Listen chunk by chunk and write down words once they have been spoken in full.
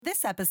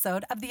This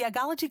episode of the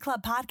Eggology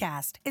Club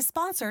podcast is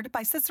sponsored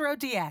by Cicero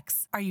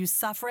DX. Are you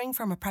suffering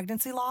from a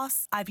pregnancy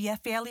loss,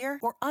 IVF failure,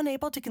 or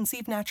unable to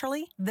conceive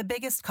naturally? The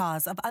biggest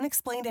cause of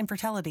unexplained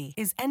infertility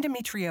is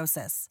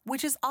endometriosis,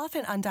 which is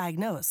often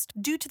undiagnosed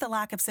due to the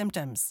lack of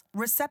symptoms.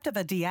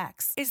 Receptiva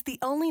DX is the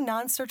only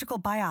non-surgical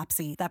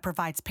biopsy that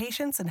provides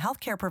patients and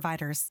healthcare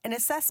providers an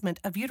assessment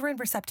of uterine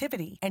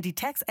receptivity and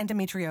detects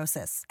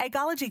endometriosis.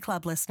 Eggology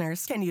Club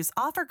listeners can use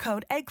offer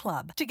code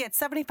EGGCLUB to get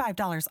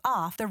 $75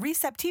 off the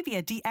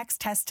Receptivia DX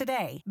test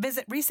today.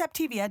 Visit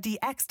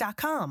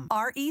receptiviadx.com,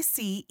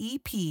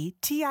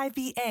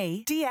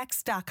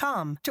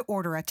 RECEPTIVADX.com to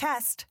order a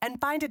test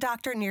and find a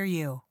doctor near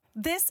you.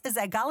 This is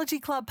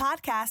Eggology Club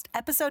Podcast,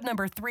 episode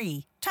number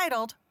 3,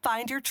 titled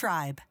Find Your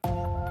Tribe.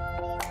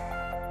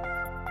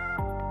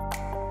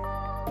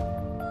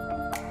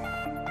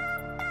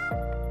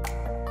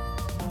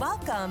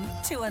 Welcome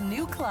to a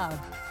new club,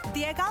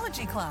 the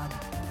Eggology Club.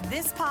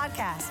 This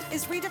podcast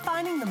is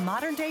redefining the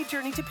modern-day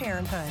journey to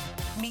parenthood.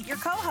 Meet your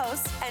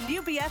co-hosts and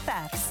new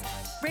BFFs,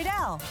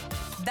 Raydell,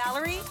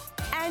 Valerie,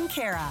 and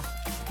Kara.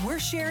 We're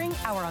sharing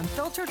our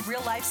unfiltered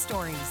real-life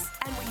stories,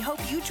 and we hope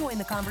you join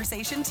the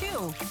conversation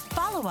too.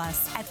 Follow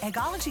us at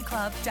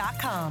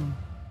eggologyclub.com.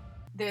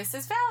 This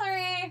is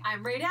Valerie.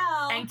 I'm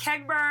Raydell. And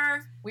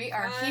Kegber. We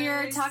are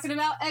here talking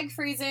about egg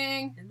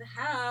freezing. In the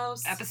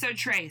house. Episode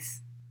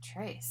Trace.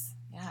 Trace.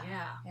 Yeah.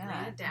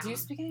 Write it down. Do you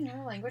speak any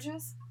other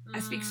languages? I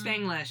speak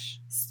Spanglish.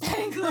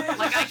 Spanglish.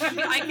 Like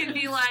I can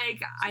be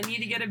like, I need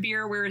to get a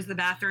beer. Where is the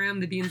bathroom?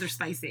 The beans are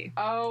spicy.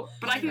 Oh,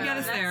 but I can get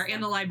us there in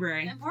the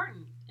library.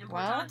 Important.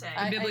 Well,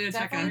 I definitely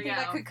think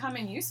that could come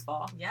in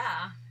useful.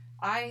 Yeah.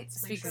 I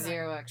speak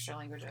zero extra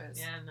languages.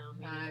 Yeah, no,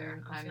 me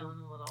neither. I'm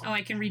feeling a little. Oh,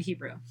 I can read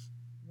Hebrew.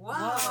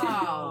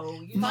 Whoa.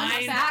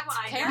 Mine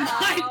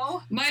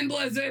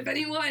blows. So if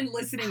anyone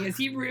listening is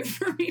Hebrew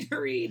for me to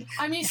read.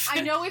 I mean,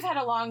 I know we've had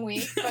a long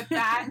week, but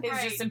that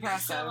is just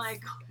impressive. So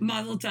like,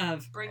 Mazel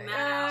tov. Bring that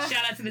out.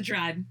 Shout out to the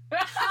tribe.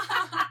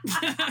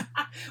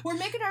 We're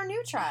making our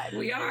new tribe.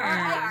 We are.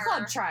 Our Egg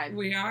Club tribe.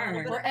 We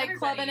are. We're Egg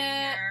Clubbing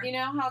it. You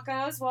know how it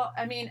goes? Well,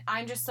 I mean,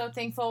 I'm just so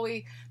thankful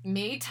we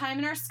made time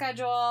in our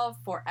schedule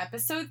for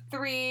episode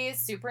 3.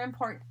 Super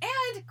important.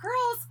 And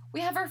girls, we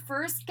have our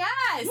first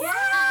guest.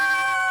 Yes!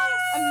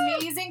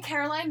 Amazing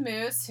Caroline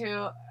Moose,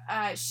 who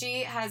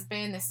she has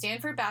been the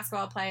Stanford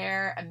basketball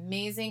player,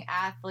 amazing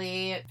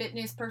athlete,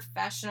 fitness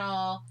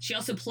professional. She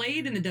also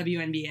played in the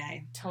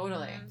WNBA.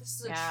 Totally. This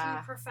is a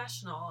true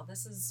professional.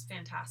 This is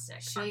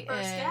fantastic. She our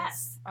first is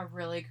guest. A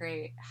really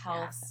great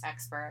health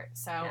expert.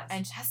 So,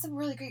 and she has some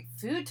really great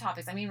food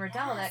topics. I mean,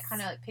 Raydell, that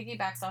kind of like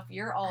piggybacks off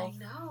your love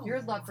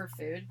for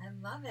food. I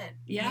love it.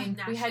 Yeah. I mean,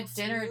 we had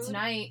dinner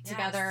tonight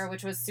together,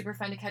 which was super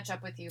fun to catch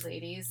up with you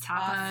ladies.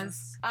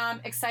 Tapas.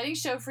 Exciting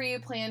show for you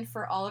planned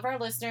for all of our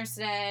listeners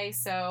today.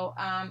 So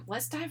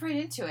let's dive right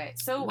into it.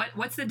 So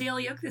what's the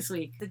Daily Yoke this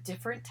week? The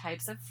different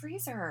types of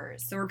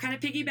freezers. So we're kind of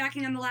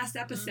piggybacking on the last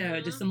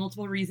episode, just the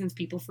multiple reasons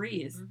people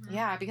freeze. Mm-hmm.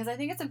 Yeah, because I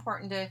think it's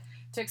important to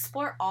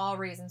explore all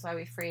reasons why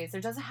we freeze.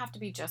 There doesn't have to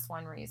be just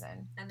one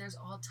reason. And there's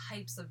all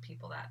types of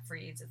people that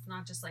freeze. It's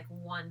not just like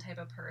one type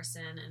of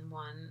person in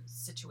one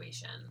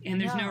situation. And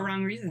there's no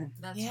wrong reason.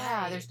 That's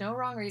right. There's no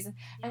wrong reason.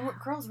 Yeah. And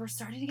girls, we're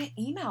starting to get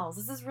emails.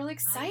 This is really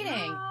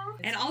exciting.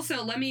 And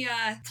also, let me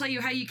tell you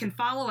how you can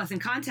follow us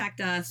and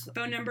contact us.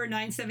 Phone number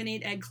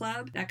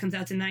 978-EGG-CLUB. That comes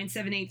out to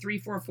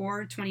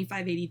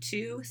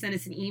 978-344-2582. Send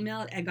us an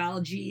email at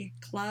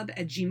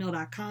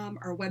eggologyclub@gmail.com.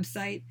 Our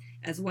website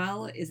as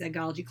well is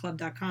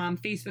eggologyclub.com.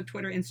 Facebook,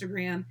 Twitter,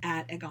 Instagram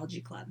at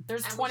Eggology Club.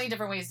 There's 20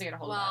 different ways to get a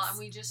hold of us. Well, and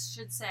we just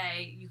should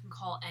say you can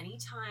call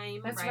anytime.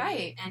 That's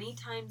right. Any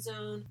time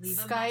zone. Leave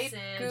Skype, a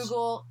message.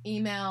 Google,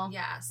 email.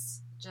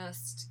 Yes.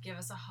 Just give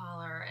us a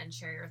holler and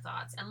share your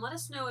thoughts. And let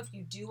us know if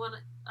you do want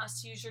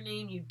us to use your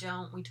name, you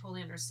don't. We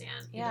totally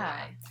understand. Either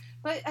way.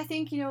 But I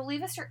think,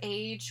 leave us your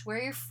age,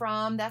 where you're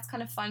from. That's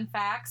kind of fun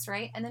facts,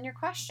 right? And then your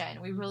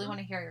question. We really want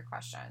to hear your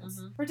questions.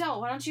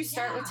 Raydell, why don't you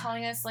start with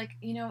telling us,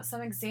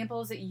 some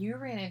examples that you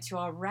ran into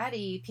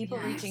already, people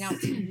reaching out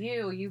to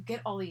you. You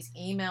get all these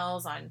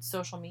emails on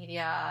social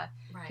media.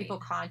 Right. People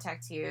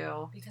contact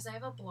you. Because I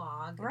have a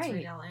blog. Right.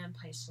 It's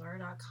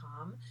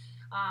RaydellAnnPeisler.com.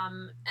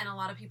 And a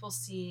lot of people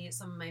see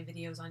some of my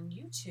videos on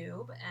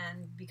YouTube,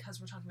 and because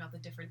we're talking about the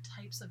different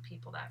types of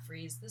people that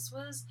freeze, this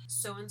was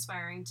so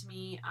inspiring to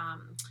me.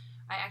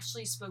 I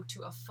actually spoke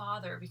to a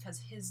father because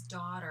his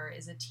daughter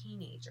is a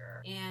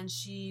teenager and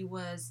she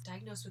was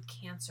diagnosed with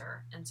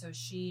cancer. And so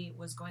she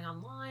was going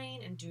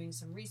online and doing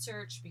some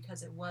research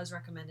because it was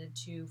recommended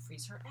to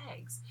freeze her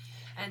eggs.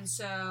 And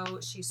so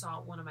she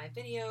saw one of my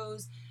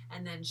videos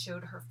and then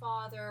showed her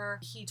father.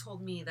 He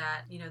told me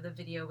that, the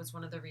video was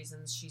one of the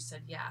reasons she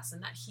said yes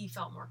and that he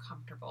felt more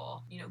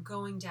comfortable,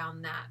 going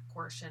down that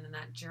portion and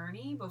that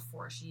journey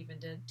before she even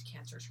did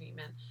cancer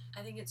treatment.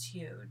 I think it's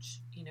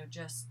huge,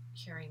 just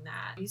hearing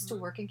that. I used to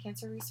work in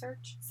cancer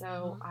research,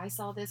 so I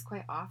saw this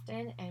quite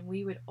often, and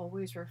we would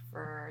always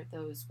refer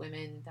those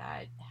women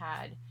that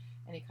had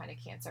any kind of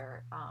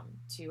cancer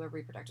to a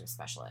reproductive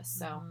specialist.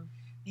 So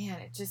man,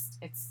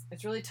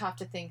 it's really tough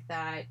to think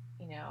that,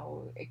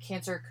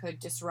 cancer could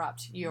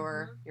disrupt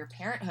your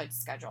parenthood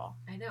schedule.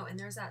 I know. And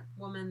there's that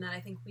woman that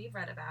I think we've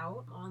read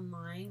about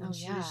online when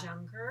she was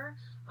younger,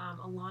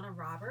 Alana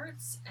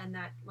Roberts, and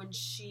that when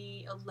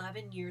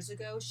 11 years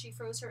ago, she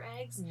froze her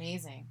eggs.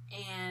 Amazing.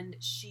 And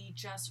she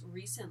just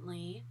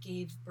recently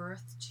gave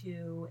birth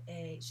to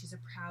she's a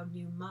proud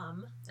new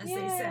mom, as Yay.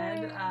 they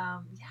said.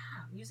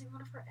 Using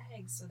one of her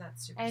eggs. So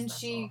that's super And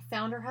special. she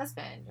found her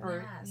husband.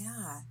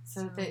 Yes.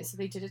 So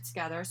they did it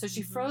together. So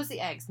she froze the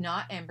eggs,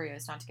 not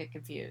embryos, not to get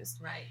confused.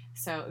 Right.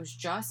 So it was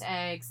just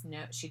eggs. No,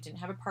 she didn't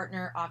have a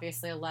partner.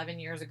 Obviously, 11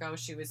 years ago,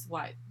 she was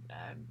like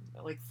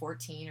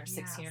 14 or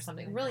 16 or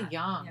something, like really that.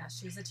 young. Yeah,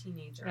 she was a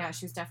teenager. Yeah,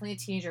 she was definitely a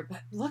teenager.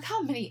 But look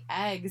how many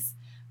eggs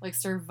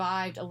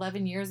survived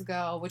 11 years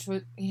ago, which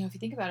was, if you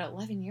think about it,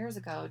 11 years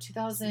ago,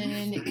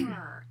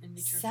 2007.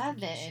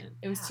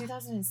 It was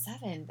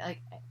 2007.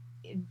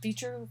 In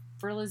vitro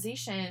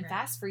fertilization,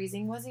 fast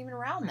freezing wasn't even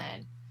around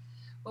then.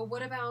 But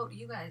what about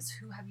you guys?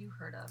 Who have you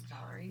heard of,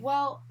 Valerie?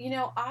 Well,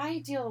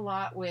 I deal a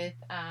lot with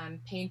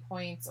pain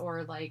points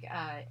or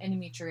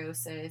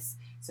endometriosis.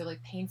 So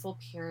painful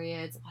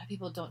periods. A lot of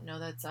people don't know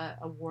that's a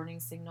warning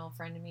signal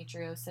for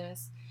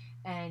endometriosis.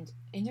 And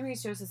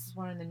endometriosis is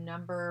one of the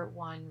number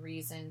one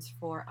reasons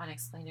for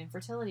unexplained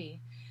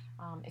infertility.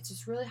 It's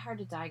just really hard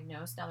to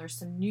diagnose. Now there's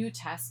some new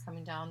tests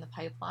coming down the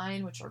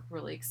pipeline, which are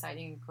really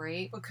exciting and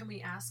great. But can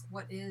we ask,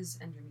 what is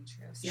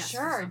endometriosis? Yeah,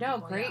 sure. No,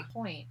 great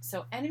point.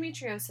 So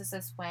endometriosis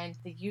is when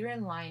the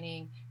uterine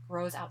lining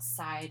grows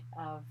outside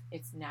of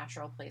its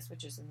natural place,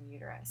 which is in the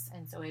uterus.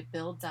 And so it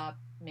builds up,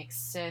 makes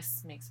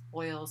cysts, makes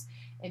boils.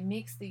 It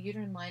makes the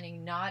uterine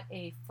lining not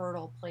a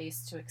fertile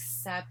place to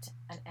accept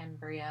an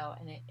embryo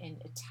and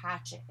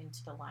attach it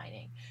into the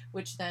lining,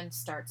 which then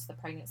starts the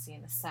pregnancy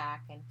in the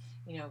sac and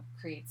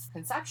creates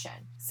conception.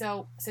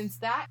 So since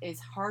that is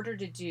harder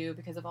to do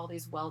because of all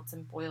these welts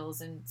and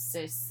boils and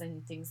cysts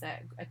and things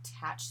that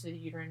attach to the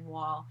uterine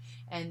wall,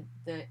 and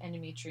the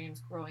endometrium's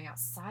growing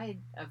outside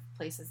of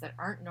places that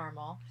aren't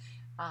normal,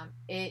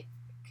 it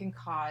can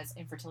cause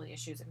infertility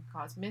issues. It can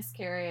cause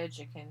miscarriage.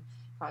 It can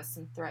cause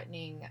some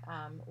threatening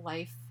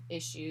life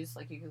issues,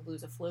 like you could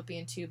lose a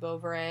fallopian tube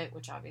over it,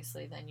 which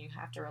obviously then you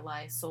have to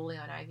rely solely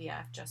on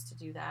IVF just to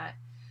do that.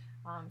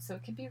 So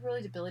it can be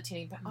really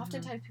debilitating, but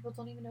oftentimes people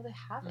don't even know they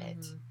have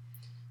it.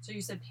 So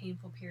you said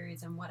painful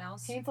periods, and what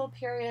else? Painful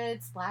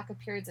periods, lack of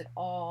periods at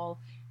all.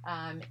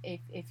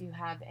 If you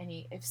have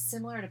if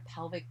similar to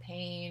pelvic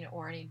pain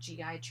or any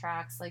GI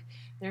tracts,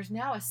 there's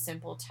now a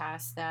simple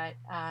test that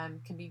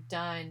can be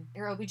done at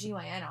your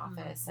OBGYN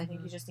office. I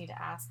think you just need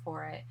to ask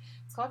for it.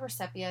 It's called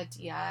Resepia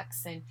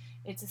DX, and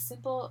it's a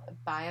simple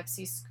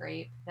biopsy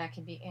scrape that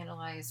can be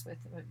analyzed with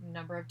a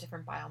number of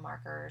different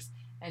biomarkers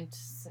and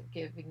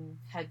giving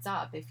heads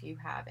up if you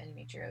have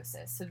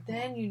endometriosis. So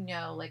then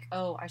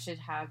I should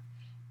have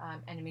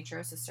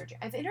endometriosis surgery.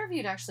 I've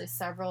interviewed actually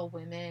several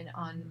women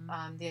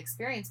on the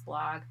Experience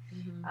blog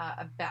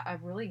about a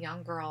really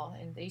young girl,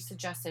 and they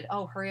suggested,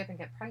 hurry up and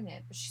get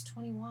pregnant, but she's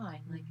 21.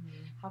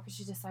 How could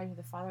she decide who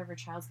the father of her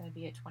child is going to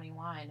be at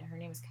 21? Her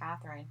name is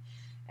Catherine,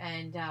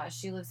 and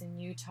she lives in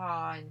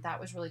Utah, and that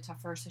was really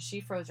tough for her, so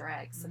she froze her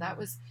eggs. So that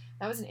was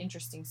an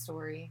interesting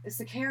story.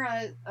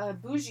 Sakara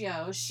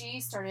Buggio,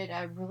 she started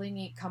a really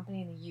neat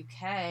company in the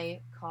UK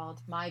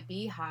called My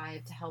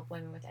Beehive to help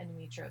women with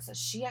endometriosis.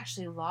 She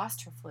actually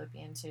lost her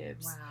fallopian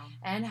tubes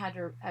and had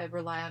to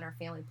rely on her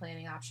family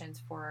planning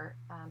options for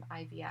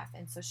IVF.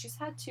 And so she's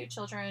had 2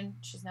 children.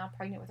 She's now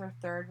pregnant with her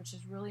 3rd, which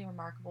is really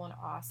remarkable and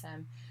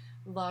awesome.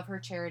 Love her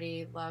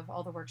charity, love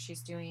all the work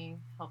she's doing,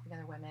 helping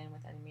other women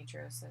with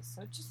endometriosis.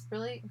 So just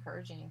really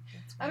encouraging.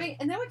 I mean,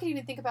 and then we can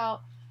even think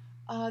about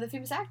the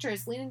famous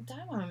actress Lena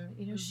Dunham.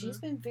 She's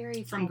been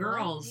very from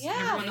Girls. Yeah,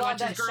 everyone that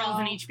watches Girls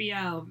on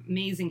HBO,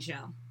 amazing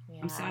show.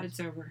 Yeah. I'm sad it's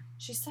over.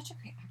 She's such a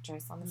great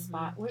actress on the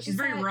spot. She's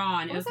very raw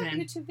and open. What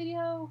was that YouTube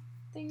video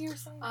thing you were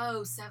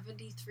saying?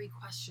 73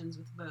 Questions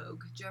with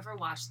Vogue. Do you ever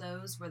watch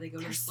those where they go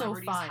to so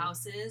celebrities' fun.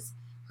 houses?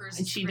 Hers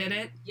And is she great. did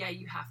it? Yeah,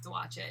 you have to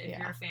watch it if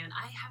you're a fan.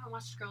 I haven't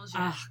watched Girls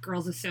yet.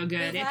 Girls is so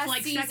good. The It's last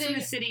like Sex in the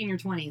season- City in your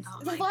 20s. Oh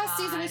The my last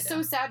season is God.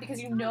 so sad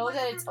because you know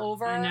that it's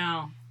over. I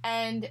know.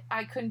 And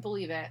I couldn't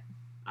believe it.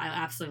 I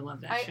absolutely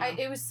love that show.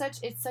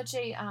 It's such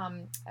a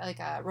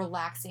a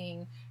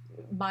relaxing,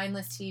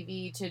 mindless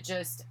TV to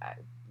just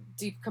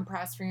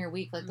decompress from your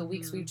week, like the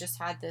weeks we've just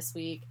had this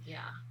week.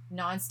 Yeah.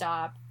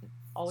 Nonstop,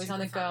 always Super on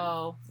the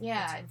go.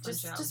 Yeah,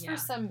 That's a fun show, just yeah. for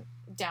some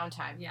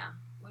downtime. Yeah.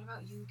 What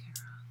about you,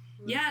 Kara?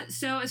 Yeah,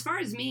 so as far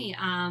as me,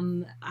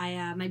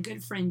 my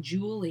good friend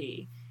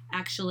Julie,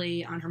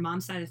 actually on her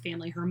mom's side of the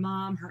family, her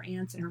mom, her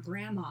aunts, and her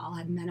grandma all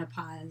had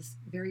menopause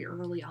very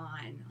early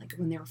on, like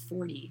when they were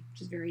 40,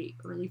 which is very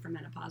early for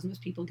menopause.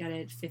 Most people get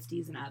it at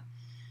 50s and up.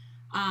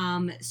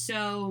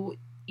 So,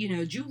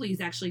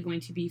 Julie's actually going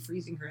to be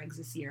freezing her eggs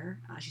this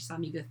year. She saw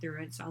me go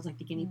through it, so I was like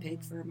the guinea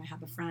pig for my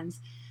hub of friends.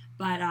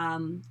 But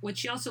what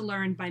she also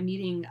learned by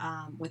meeting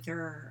with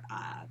her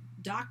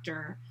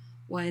doctor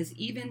was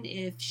even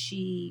if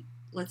she,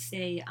 let's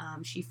say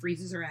she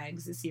freezes her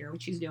eggs this year,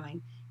 which she's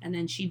doing, and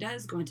then she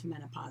does go into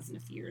menopause in a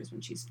few years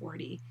when she's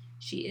 40,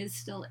 she is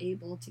still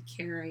able to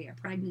carry a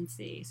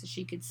pregnancy. So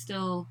she could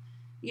still,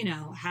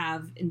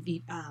 have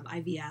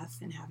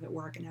IVF and have it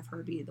work and have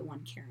her be the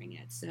one carrying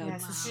it. So,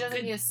 so she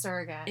doesn't need a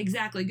surrogate.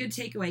 Exactly. Good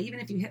takeaway. Even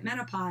if you hit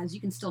menopause,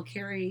 you can still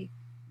carry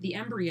the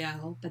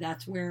embryo, but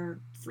that's where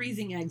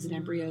freezing eggs and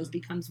embryos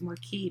becomes more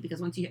key, because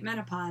once you hit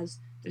menopause,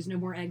 there's no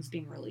more eggs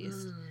being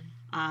released.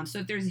 So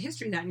if there's a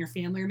history of that in your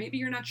family, or maybe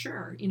you're not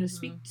sure,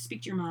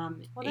 speak to your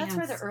mom. Well, that's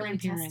where the early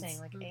grandparents. testing,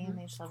 like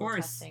AMH level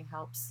testing,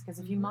 helps. Because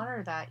if you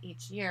monitor that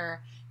each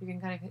year, you can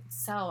kind of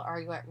tell, are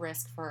you at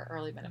risk for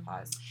early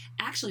menopause?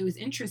 Actually, it was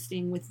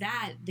interesting with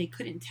that, they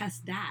couldn't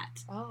test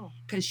that. Oh.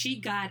 Because she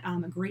got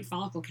a great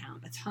follicle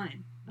count, a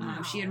ton.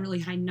 Wow. She had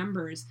really high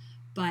numbers.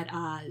 But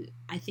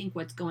I think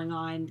what's going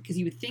on, because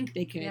you would think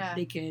they could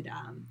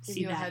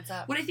see that. Heads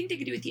up. What I think they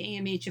could do with the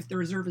AMH, if the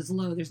reserve is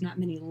low, there's not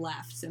many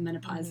left. So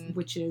menopause,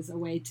 which is a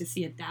way to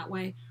see it that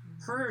way.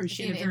 Hers,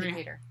 she had a very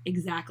indicator.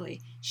 Exactly.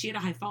 She had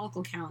a high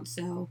follicle count.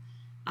 So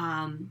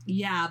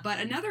but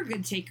another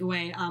good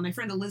takeaway. My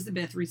friend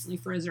Elizabeth recently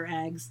froze her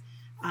eggs.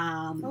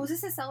 Was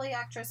this LA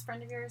actress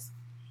friend of yours?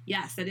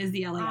 Yes, that is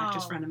the LA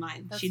actress friend of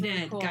mine. She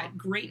really did. Cool. Got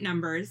great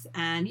numbers.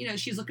 And,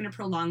 she's looking to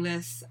prolong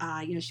this.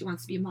 She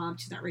wants to be a mom.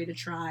 She's not ready to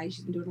try.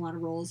 She's been doing a lot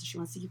of roles. She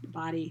wants to keep her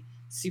body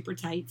super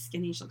tight,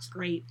 skinny. She looks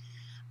great.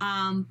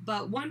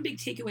 But one big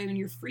takeaway when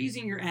you're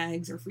freezing your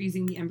eggs or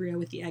freezing the embryo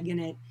with the egg in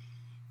it,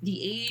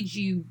 the age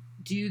you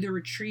do the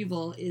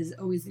retrieval is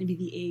always going to be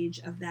the age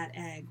of that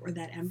egg or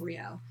that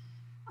embryo.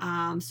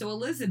 So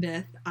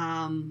Elizabeth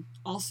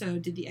also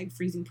did the egg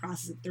freezing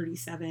process at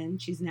 37.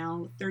 She's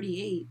now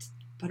 38.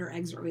 But her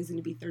eggs are always going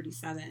to be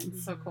 37.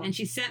 So cool. And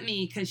she sent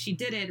me, because she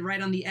did it right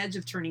on the edge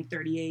of turning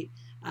 38,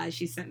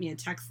 she sent me a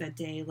text that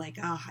day like,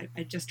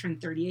 I just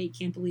turned 38,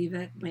 can't believe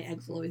it. My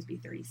eggs will always be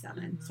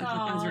 37. So I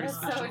thought that was very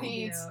special. So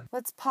neat.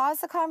 Let's pause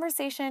the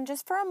conversation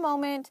just for a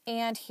moment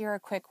and hear a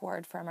quick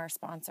word from our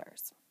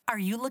sponsors. Are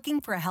you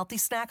looking for a healthy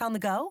snack on the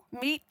go?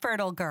 Meet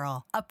Fertile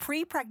Girl, a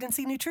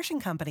pre-pregnancy nutrition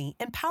company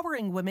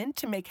empowering women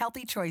to make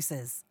healthy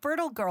choices.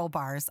 Fertile Girl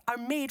bars are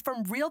made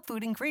from real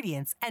food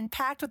ingredients and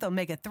packed with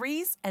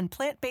omega-3s and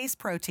plant-based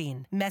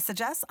protein.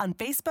 Message us on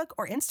Facebook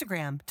or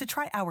Instagram to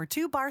try our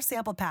 2-bar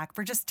sample pack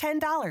for just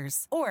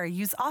 $10. Or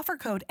use offer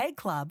code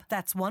EGGCLUB,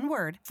 that's one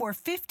word, for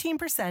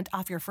 15%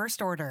 off your first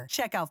order.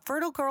 Check out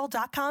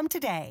fertilegirl.com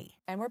today.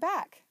 And we're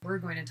back. We're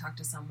going to talk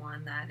to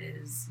someone that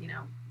is,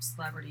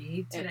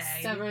 celebrity today.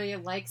 It's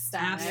celebrity-like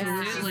status.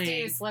 Absolutely. She's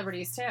dated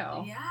celebrities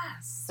too.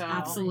 Yes. So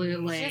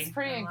absolutely. She has a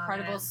pretty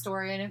incredible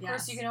story. And of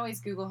course, Yes. you can always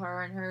Google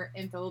her, and her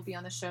info will be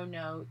on the show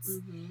notes.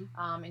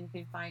 And you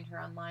can find her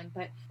online.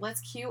 But let's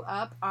cue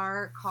up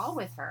our call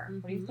with her.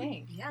 What do you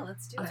think? Yeah,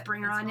 let's do Let's it.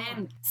 bring her on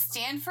in.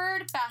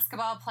 Stanford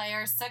basketball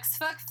player,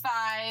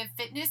 6'5",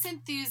 fitness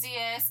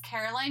enthusiast,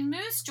 Caroline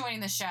Moose joining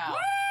the show. Woo!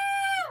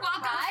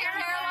 Welcome,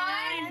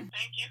 Hi, Caroline.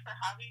 Thank you for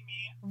having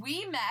me.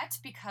 We met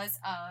because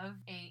of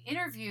a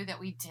interview that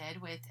we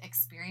did with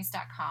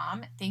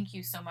Experience.com. Thank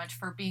you so much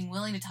for being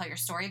willing to tell your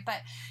story.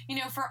 But,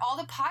 for all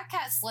the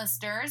podcast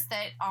listeners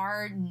that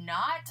are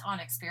not on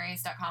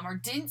Experience.com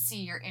or didn't see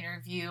your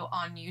interview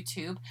on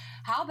YouTube,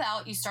 how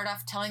about you start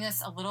off telling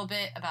us a little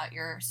bit about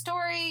your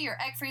story, your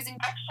egg freezing?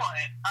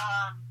 Excellent.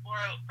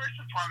 Well, first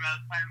and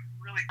foremost, I'm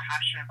really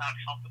passionate about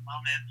health and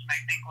wellness, and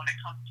I think when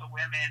it comes to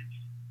women,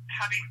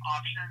 having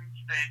options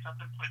that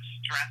doesn't put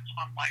stress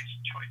on life's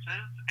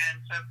choices. And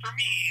so for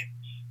me,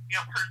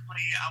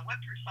 personally, I went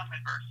through some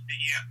adversity,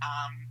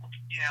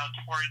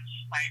 towards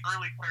my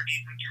early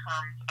 30s in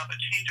terms of a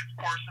change of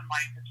course in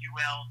life, if you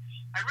will.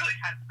 I really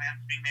had plans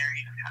to be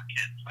married and have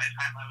kids by the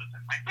time I was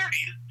in my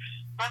 30s.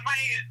 But my,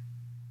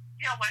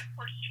 life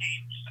course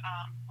changed.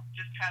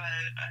 Just had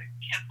a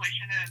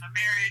cancellation in a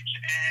marriage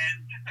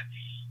and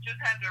just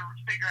had to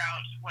figure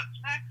out what's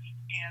next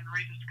and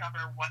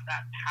rediscover what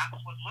that path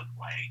would look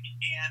like.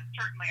 And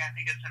certainly I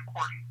think it's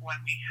important when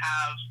we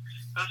have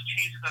those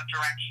changes of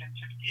direction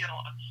to feel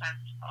a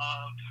sense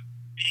of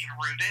being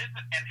rooted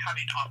and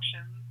having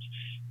options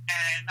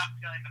and not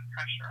feeling the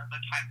pressure of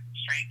the time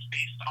constraints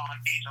based on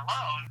age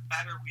alone. The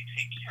better we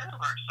take care of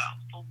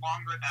ourselves, the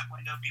longer that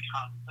window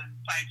becomes. And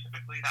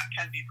scientifically that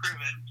can be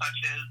proven, such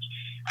as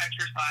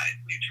exercise,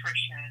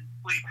 nutrition,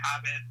 sleep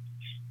habits.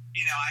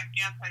 I'm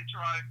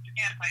anti-drugs,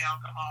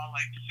 anti-alcohol,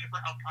 super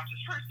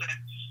health-conscious person.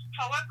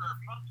 However,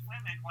 most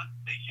women, once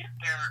they hit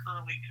their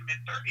early to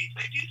mid-30s,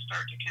 they do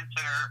start to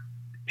consider,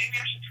 maybe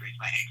I should freeze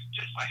my eggs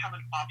just so I have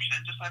an option,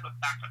 just so I have a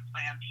backup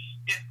plan.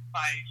 If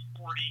by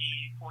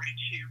 40,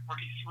 42, 43,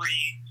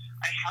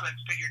 I haven't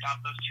figured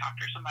out those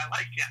chapters of my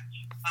life yet.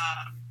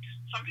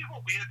 Some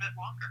people wait a bit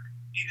longer.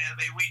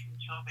 They wait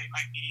until they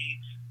might be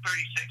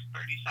 36,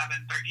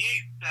 37,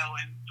 38. So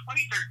in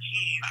 2013,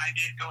 I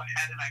did go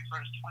ahead and I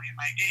froze 20 of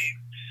my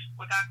eggs.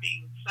 With that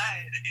being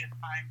said,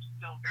 I'm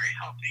still very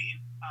healthy,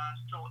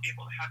 still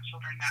able to have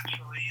children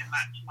naturally, and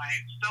that's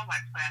still my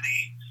plan A.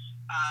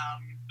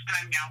 And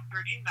I'm now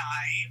 39,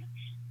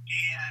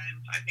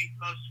 And I think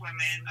most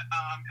women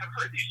have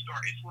heard these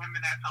stories.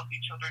 Women have healthy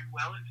children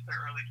well into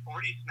their early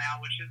 40s now,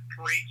 which is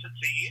great to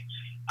see.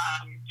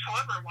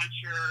 However, once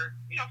you're,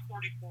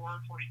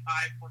 44, 45,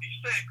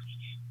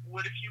 46,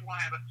 what if you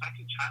want to have a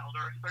second child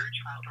or a third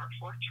child or a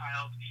fourth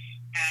child?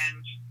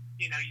 And,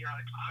 you're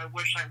like, oh, I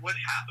wish I would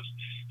have.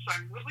 So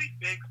I'm really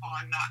big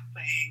on not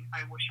saying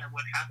I wish I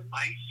would have in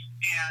life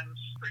and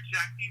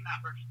projecting,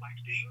 not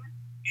reflecting.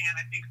 And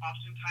I think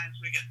oftentimes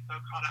we get so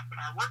caught up in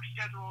our work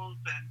schedules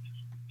and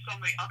so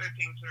many other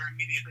things that are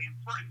immediately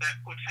important that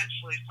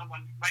potentially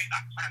someone might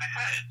not plan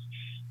ahead,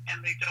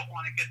 and they don't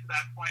want to get to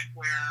that point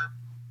where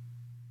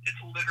it's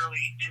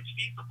literally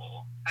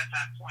infeasible at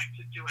that point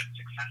to do it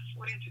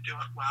successfully and to do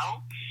it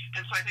well.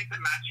 And so I think the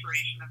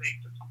maturation of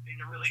age is something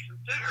to really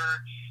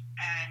consider.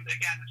 And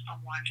again, if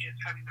someone is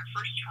having their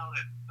first child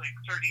at like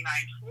 39,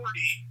 40,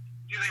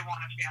 do they want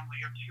a family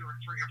or two or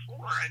three or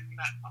four? And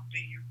that's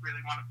something you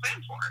really want to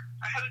plan for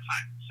ahead of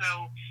time. So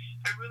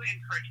I really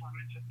encourage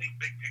women to think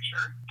big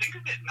picture. Think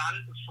of it not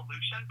as a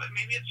solution, but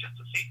maybe it's just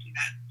a safety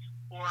net,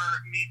 or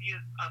maybe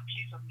it's a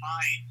peace of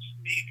mind.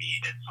 Maybe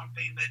it's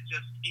something that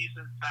just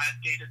eases that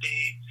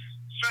day-to-day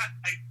stress.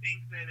 I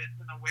think that it's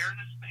an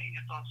awareness thing.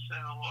 It's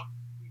also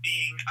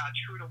being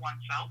true to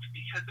oneself,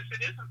 because if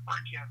it is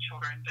important to have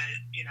children that,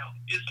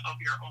 is of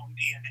your own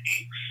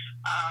DNA,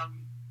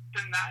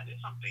 then that is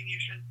something you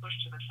shouldn't push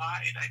to the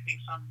side. I think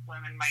some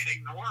women might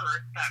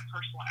ignore that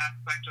personal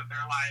aspect of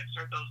their lives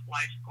or those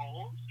life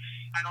goals.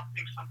 I don't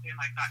think something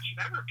like that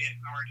should ever be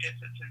ignored if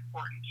it's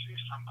important to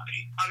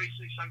somebody.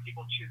 Obviously, some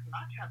people choose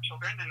not to have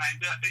children, and I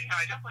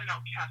definitely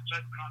don't cast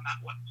judgment on that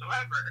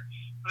whatsoever.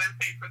 But I'm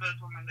saying for those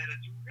women that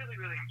it's really,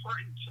 really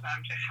important to them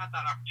to have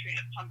that opportunity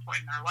at some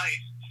point in their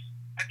life,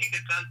 I think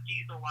it does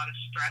ease a lot of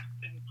stress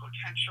and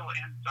potential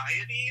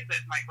anxiety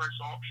that might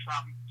result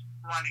from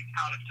running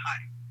out of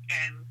time.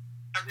 And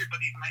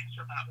everybody might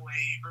feel that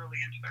way early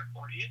into their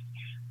 40s.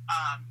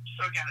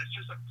 So again, it's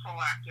just a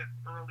proactive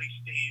early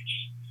stage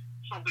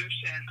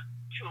solution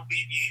to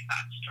alleviate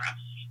that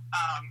stress.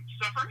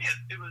 So for me,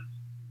 it was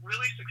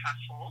really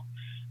successful,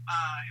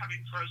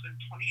 having frozen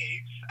 28,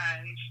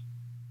 and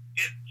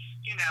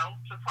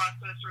it's a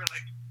process where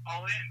like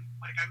all in,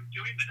 like I'm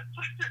doing this.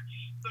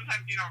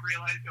 Sometimes you don't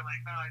realize you're like,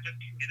 oh, I just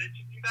committed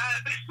to do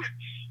that.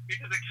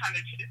 Because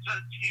it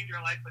does change your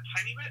life a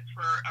tiny bit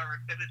for a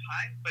bit of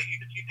time, but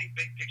if you think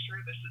big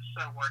picture, this is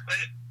so worth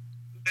it,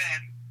 then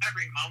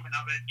every moment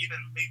of it, even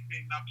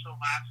leading up to the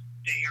last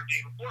day or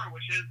day before,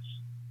 which is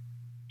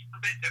a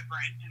bit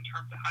different in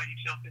terms of how you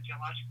feel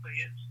physiologically,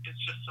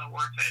 it's just so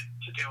worth it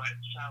to do it.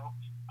 So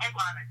I'm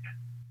glad I did.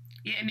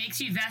 Yeah, it makes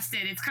you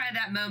vested. It's kind of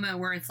that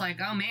moment where it's like,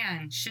 oh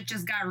man, shit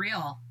just got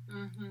real.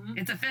 Mm-hmm.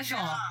 It's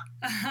official.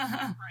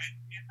 Yeah. Right.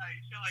 Yeah,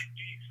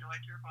 do you feel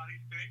like your body's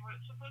doing what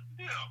it's supposed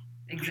to do?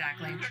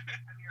 Exactly. And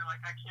you're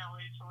like, I can't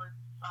wait till it's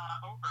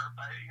over,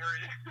 but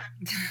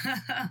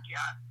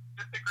yeah,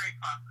 it's a great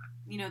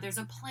process. There's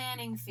a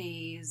planning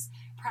phase,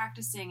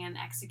 practicing and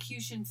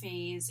execution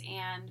phase,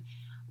 and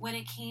when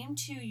it came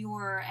to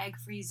your egg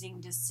freezing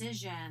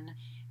decision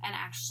and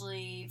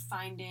actually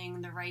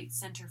finding the right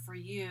center for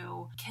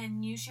you,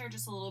 can you share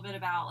just a little bit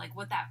about like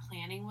what that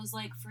planning was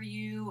like for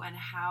you and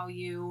how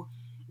you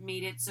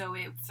made it so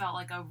it felt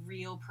like a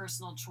real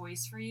personal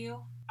choice for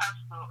you?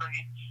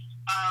 Absolutely.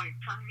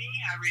 For me,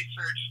 I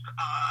researched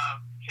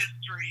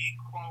history,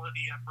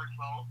 quality of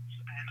results,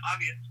 and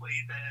obviously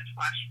the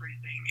flash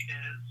freezing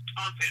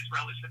I would say it's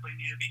relatively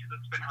new because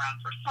it's been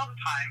around for some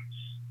time,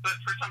 but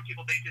for some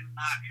people they did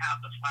not have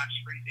the flash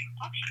freezing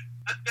option.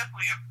 That's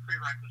definitely a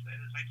prerequisite,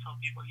 as I tell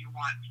people you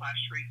want flash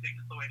freezing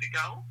is the way to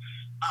go.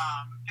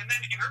 And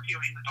then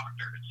interviewing the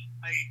doctors.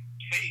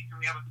 Hey, can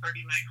we have a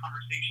 30-minute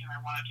conversation? I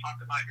want to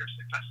talk about your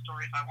success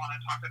stories. I want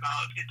to talk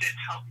about, it did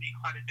help me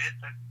quite a bit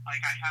that,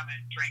 like, I haven't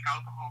drank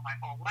alcohol my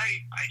whole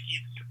life. I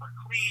eat super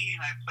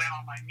clean. I plan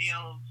all my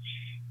meals.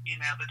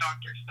 The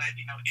doctor said,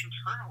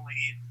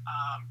 internally,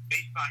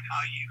 based on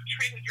how you've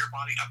treated your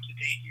body up to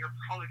date, you're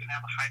probably going to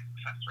have a high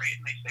success rate.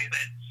 And they say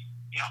that,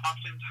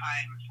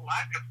 oftentimes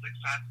lack of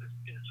success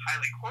is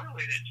highly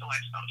correlated to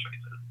lifestyle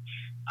choices,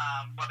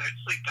 whether it's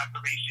sleep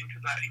deprivation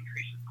because that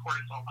increases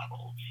cortisol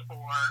levels,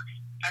 or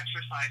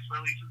exercise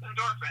releases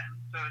endorphins.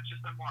 So it's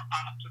just a more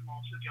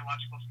optimal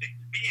physiological state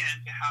to be in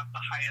to have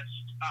the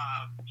highest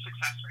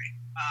success rate.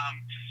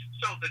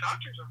 So the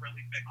doctors are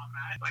really big on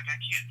that. Like, I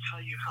can't tell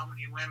you how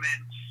many women,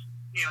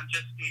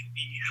 just need to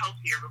be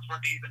healthier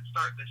before they even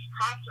start this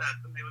process,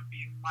 and they would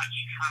be much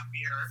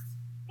happier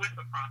with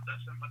the process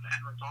and with the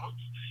end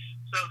results.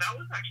 So that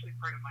was actually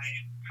part of my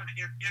kind of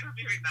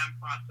interviewing them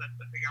process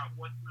to figure out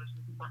what's most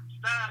important to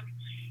them,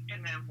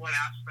 and then what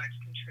aspects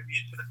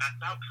contribute to the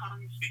best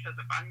outcomes. Because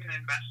if I'm going to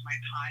invest my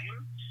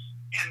time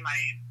and my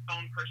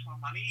own personal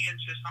money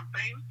into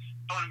something,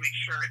 I want to make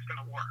sure it's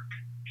going to work,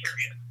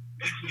 period.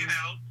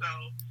 So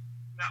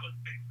that was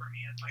big for me.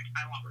 It's like,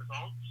 I want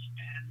results,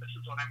 and this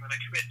is what I'm going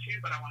to commit to,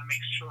 but I want to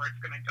make sure it's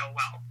going to go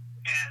well.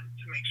 And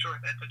to make sure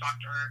that the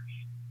doctor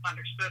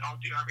understood, I'll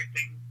do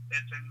everything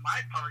that's in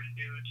my power to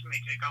do to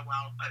make it go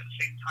well, but at the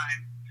same time,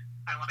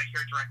 I want to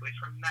hear directly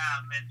from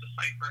them and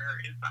decipher,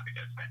 is that a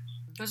good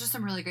fit? Those are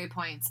some really great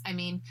points. I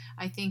mean,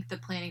 I think the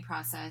planning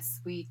process,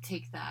 we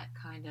take that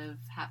kind of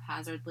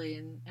haphazardly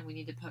and we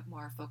need to put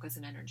more focus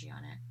and energy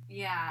on it.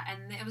 Yeah,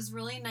 and it was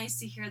really nice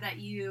to hear that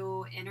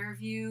you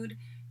interviewed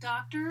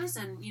doctors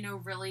and,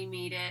 really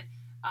made it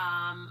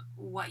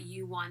what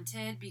you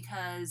wanted,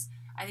 because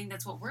I think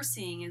that's what we're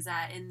seeing is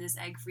that in this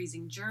egg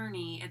freezing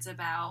journey, it's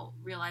about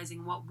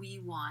realizing what we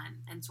want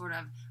and sort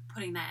of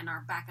putting that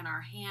back in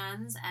our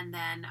hands, and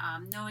then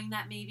knowing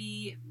that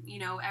maybe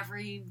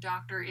every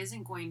doctor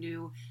isn't going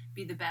to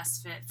be the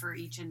best fit for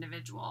each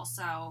individual.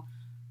 So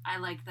I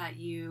like that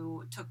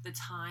you took the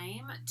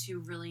time to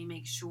really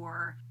make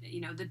sure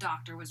the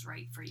doctor was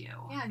right for you.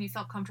 Yeah, and you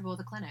felt comfortable with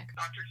the clinic.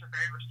 Doctors are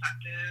very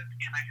receptive,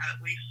 and I had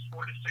at least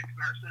 4 to 6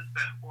 nurses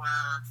that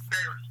were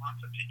very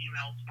responsive to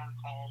emails, phone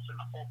calls, and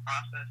the whole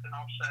process, and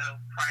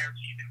also prior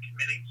to even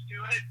committing to do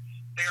it,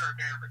 they are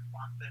very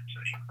responsive to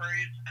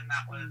inquiries, and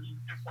that was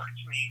important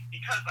to me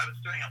because I was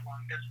doing it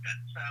long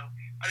distance. So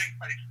I didn't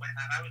quite explain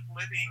that. I was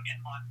living in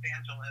Los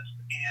Angeles,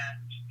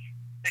 and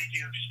they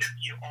do ship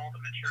you all the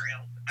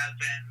materials, as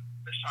in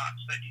the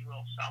shots that you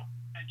will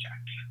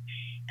self-inject.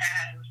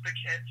 And the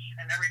kits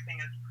and everything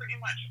is pretty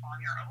much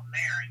on your own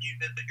there, and you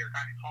visit your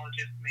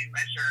gynecologist and they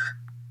measure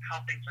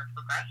how things are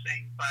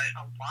progressing, but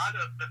a lot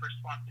of the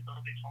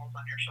responsibility falls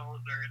on your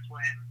shoulders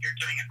when you're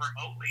doing it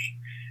remotely.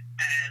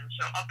 And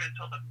so up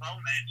until the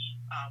moment,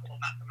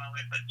 well, not the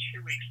moment, but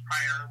 2 weeks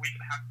prior, a week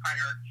and a half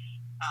prior,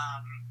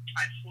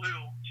 I flew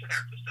to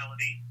their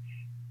facility,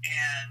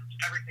 and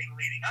everything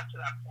leading up to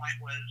that point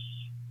was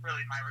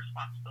really my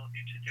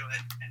responsibility to do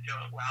it and do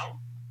it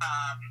well.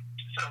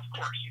 So, of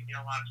course, you need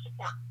a lot of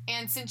support.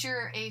 And since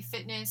you're a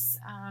fitness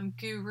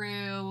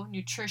guru,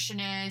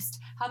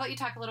 nutritionist, how about you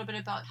talk a little bit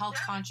about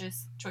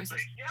health-conscious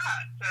choices? Yeah,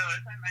 so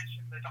as I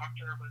mentioned, the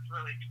doctor was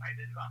really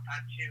excited about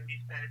that, too.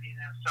 He said,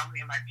 so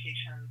many of my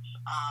patients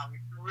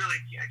really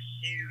see a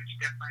huge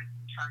difference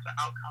in terms of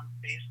outcomes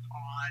based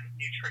on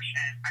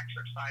nutrition,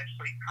 exercise,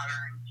 sleep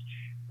patterns,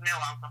 no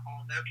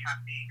alcohol, no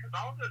caffeine, because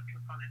all of those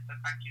components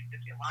affect you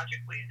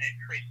physiologically, and it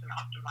creates an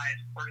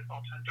optimized cortisol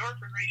to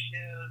endorphin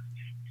ratios,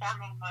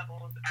 hormone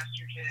levels,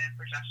 estrogen,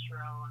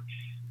 progesterone,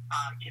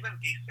 even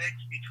B6,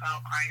 B12,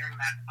 iron,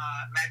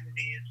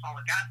 manganese,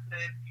 folic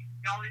acid,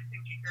 all these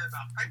things you hear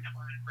about pregnant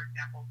women, for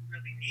example,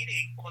 really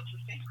needing. Well, it's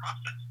the same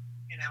process.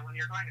 When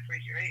you're going to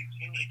freeze your eggs,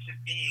 you need to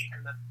be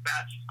in the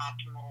best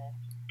optimal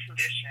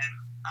condition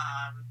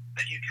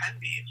that you can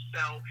be.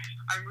 So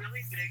I'm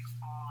really big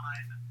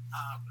on,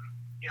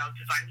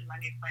 designing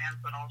my new plans,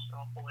 but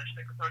also a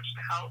holistic approach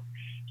to health.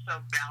 So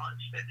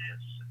balanced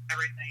fitness,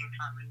 everything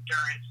from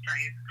endurance,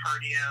 strength,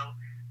 cardio,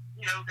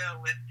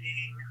 yoga,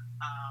 lifting,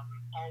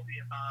 all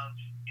the above.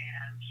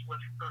 And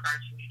with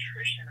regards to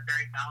nutrition, a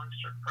very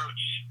balanced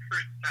approach: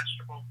 fruits,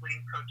 vegetables,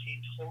 lean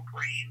proteins, whole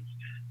grains,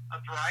 a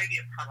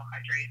variety of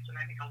carbohydrates. And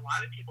I think a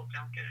lot of people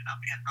don't get enough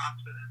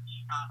antioxidants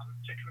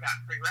to combat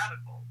free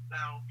radicals. So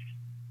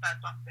that's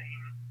something,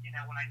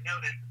 when I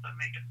notice it's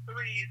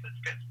omega-3s,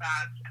 it's good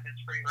fats, and it's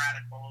free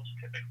radicals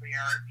typically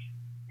are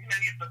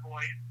many of the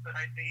voids that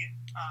I see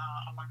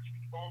amongst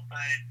people,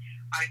 but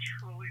I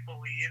truly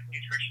believe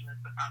nutrition is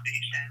the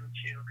foundation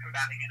to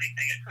combating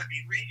anything. It could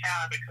be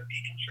rehab, it could be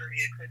injury,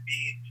 it could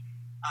be,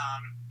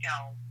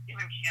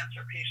 even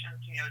cancer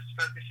patients, just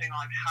focusing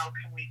on how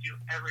can we do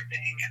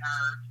everything in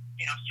our,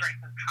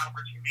 strength and power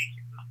to make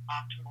it an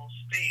optimal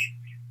state,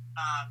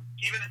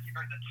 even if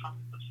you're in the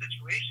toughest of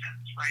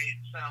situations, right?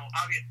 So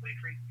obviously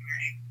freezing your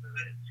eggs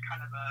is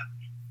kind of a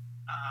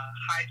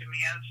high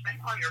demand thing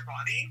on your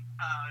body.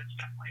 It's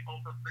definitely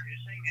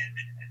overproducing in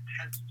an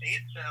intense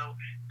state. So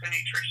the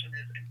nutrition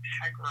is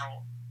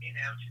integral,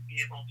 to be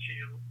able to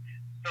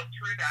go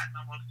through that, and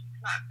almost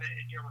not that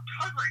you're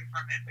recovering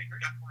from it, but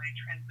you're definitely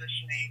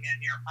transitioning and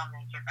your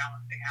hormones are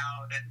balancing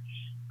out. And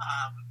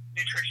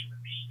nutrition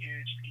is a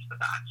huge piece of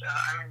that. So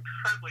I'm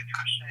incredibly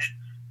passionate.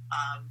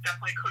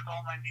 Definitely cook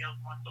all my meals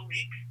once a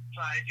week. So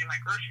I do my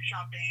grocery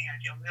shopping, I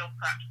do meal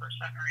prep for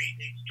 7 or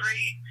 8 days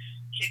straight,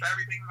 keep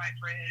everything in my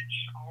fridge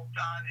all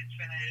done and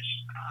finished.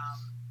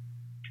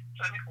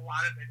 So I think a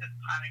lot of it is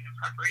planning and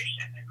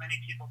preparation, and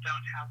many people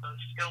don't have those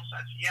skill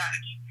sets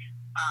yet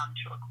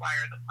to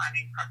acquire the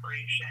planning,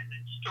 preparation,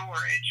 and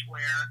storage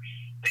where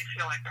they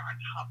feel like they're on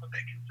top of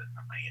it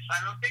consistently. So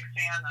I'm a big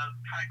fan of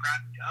kind of grab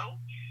and go.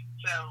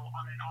 So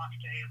on an off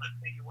day, let's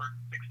say you work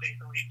 6 days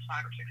a week,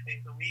 5 or 6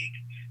 days a week,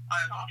 on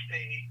an off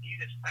day, you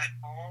just set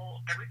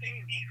everything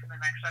you need for the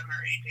next 7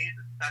 or 8 days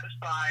is set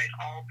aside,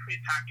 all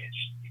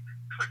prepackaged. You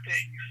cooked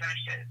it, you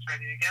finished it, it's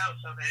ready to go,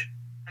 so that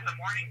in the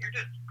morning you're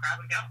just grab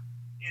and go.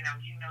 You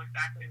know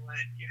exactly what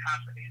you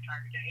have for the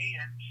entire day,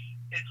 and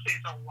it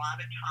saves a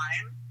lot of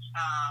time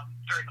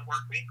during the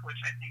work week, which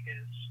I think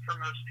is, for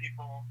most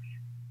people,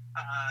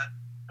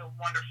 a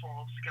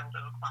wonderful skill to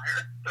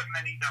acquire, but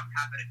many don't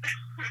have it.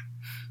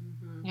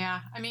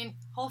 Yeah, I mean,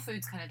 Whole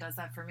Foods kind of does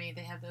that for me.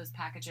 They have those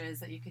packages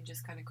that you can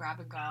just kind of grab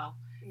and go.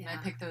 And I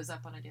pick those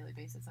up on a daily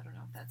basis. I don't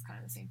know if that's kind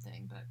of the same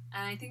thing, but.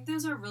 And I think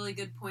those are really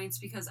good points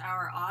because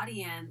our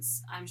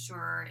audience, I'm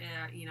sure,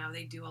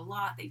 they do a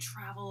lot, they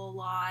travel a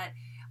lot.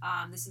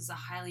 This is a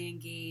highly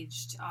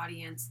engaged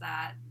audience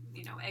that,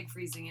 egg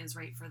freezing is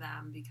right for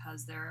them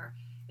because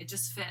it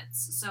just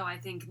fits. So I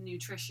think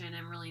nutrition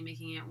and really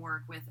making it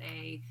work with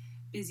a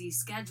busy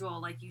schedule,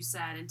 like you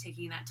said, and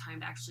taking that time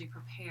to actually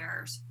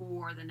prepare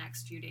for the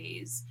next few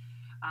days,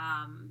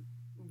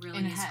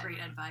 really is great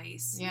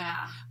advice.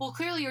 Yeah. Well,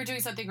 clearly you're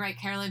doing something right,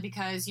 Carolyn,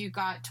 because you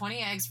got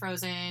 20 eggs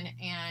frozen,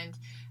 and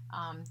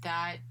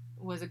that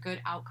was a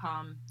good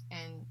outcome.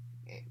 And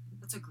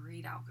that's a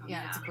great outcome.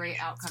 Yeah, it's a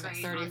great outcome at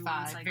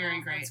 35.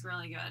 Very great. It's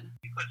really good.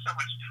 You put so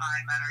much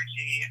time,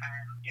 energy,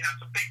 and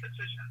it's a big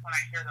decision. When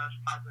I hear those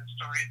positive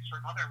stories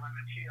from other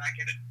women too, I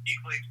get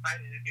equally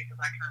excited because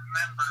I can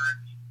remember,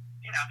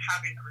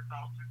 having the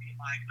results and being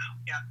like, oh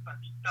yes,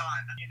 that's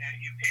done.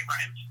 You pay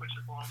rent, which is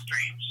a little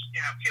strange.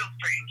 Feels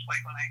strange,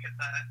 like when I get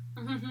the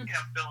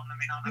bill in the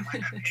mail and I'm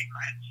like, I'm paying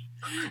rent.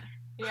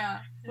 Yeah,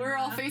 we're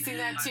all facing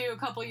that too, a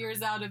couple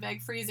years out of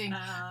egg freezing.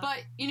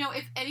 But,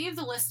 if any of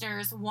the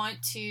listeners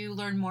want to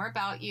learn more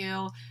about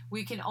you,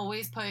 we can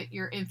always put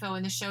your info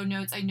in the show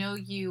notes. I know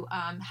you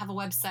have a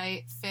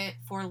website,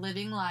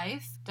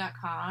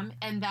 fitforlivinglife.com,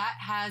 and that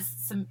has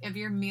some of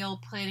your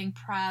meal planning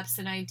preps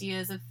and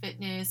ideas of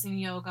fitness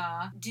and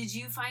yoga. Did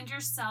you find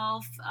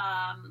yourself,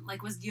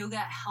 was yoga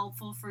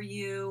helpful for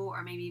you,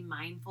 or maybe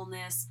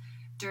mindfulness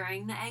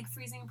during the egg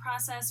freezing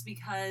process?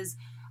 Because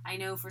I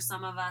know for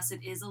some of us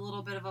it is a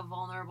little bit of a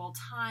vulnerable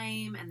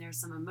time and there's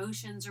some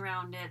emotions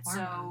around it.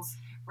 Hormones. So,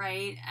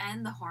 right,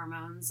 and the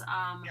hormones.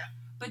 Yeah.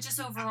 But just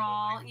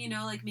overall,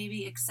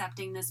 maybe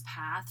accepting this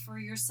path for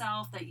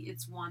yourself, that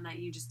it's one that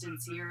you just didn't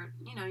see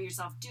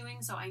yourself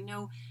doing. So I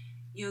know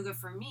yoga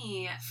for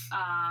me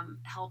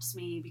helps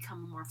me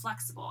become more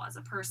flexible as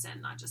a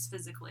person, not just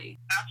physically.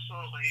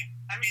 Absolutely.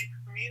 I mean,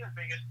 for me, the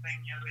biggest thing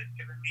yoga has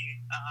given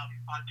me,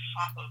 on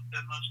top of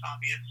the most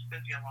obvious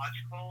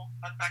physiological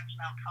effects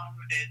and outcome,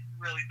 it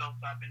really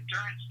builds up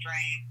endurance,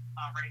 strength,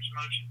 range of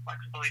motion,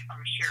 flexibility from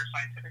a sheer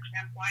scientific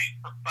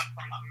standpoint. But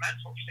from a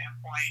mental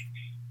standpoint,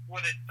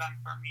 what it's done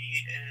for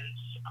me is,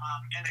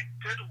 in a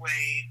good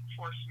way,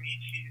 forced me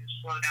to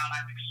slow down.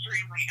 I'm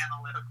extremely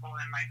analytical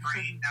and my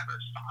brain never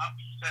stops.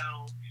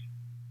 So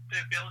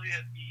the ability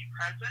to be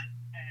present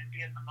and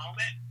be in the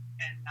moment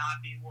and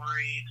not be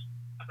worried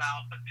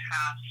about the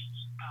past,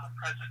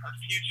 present, or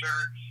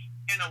future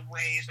in a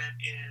way that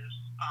is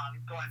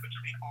going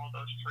between all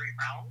those three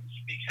realms.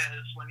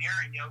 Because when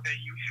you're in yoga,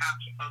 you have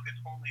to focus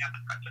only on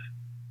the present.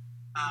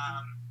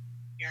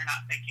 You're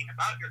not thinking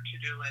about your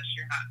to-do list.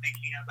 You're not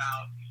thinking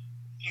about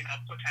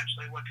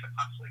potentially what could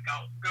possibly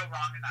go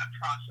wrong in that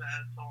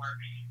process, or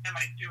am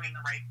I doing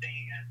the right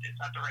thing, and is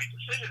that the right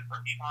decision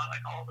for me? Like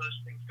all those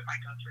things that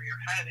might go through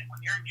your head. And when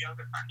you're in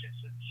yoga practice,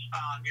 it's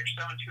you're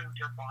so in tune with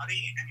your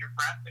body and your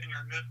breath and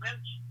your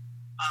movements.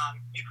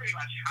 You pretty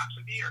much have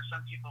to be, or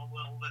some people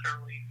will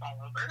literally fall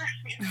over.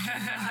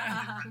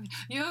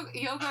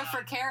 Yoga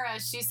for Kara,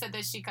 she said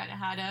that she kind of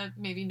had a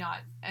maybe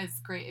not as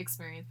great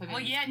experience.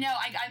 Well, yeah, no,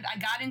 I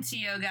got into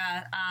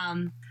yoga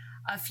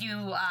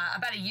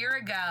about a year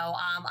ago.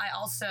 I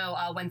also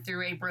went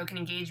through a broken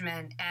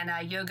engagement, and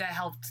yoga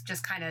helped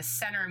just kind of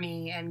center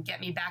me and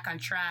get me back on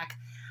track.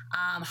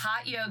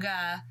 Hot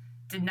yoga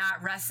did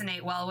not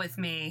resonate well with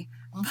me,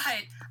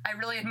 but I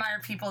really admire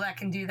people that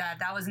can do that.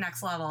 That was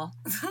next level.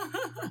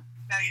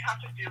 Now you have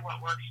to do what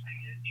works for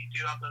you. You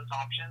do have those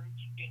options,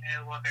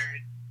 whether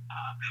it's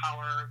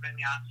power,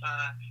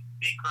 vinyasa,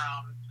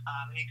 Bikram,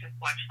 you can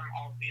flex from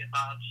all of the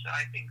above. So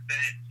I think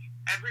that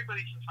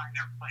everybody can find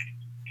their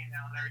place.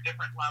 There are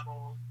different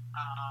levels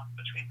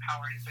between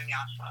power and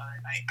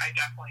vinyasa, and I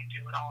definitely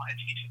do it all. I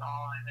teach it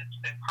all, and it's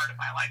been part of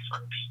my life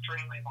for an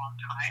extremely long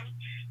time.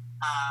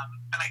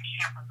 And I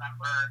can't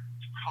remember,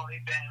 it's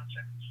probably been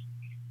since,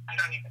 I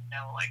don't even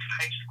know, like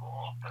high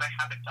school, that I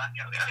haven't done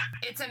yoga.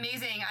 It's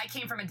amazing. I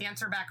came from a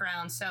dancer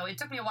background, so it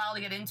took me a while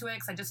to get into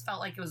it because I just felt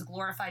like it was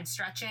glorified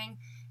stretching.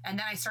 And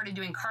then I started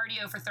doing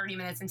cardio for 30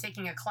 minutes and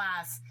taking a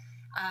class.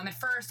 At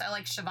first, I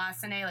liked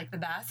Shavasana like the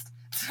best.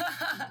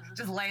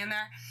 Just laying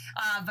there.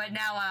 But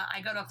now I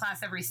go to a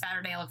class every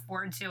Saturday. I look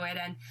forward to it.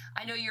 And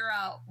I know you're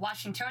a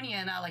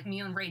Washingtonian like me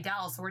and Ray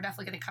Dell, so we're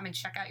definitely going to come and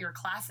check out your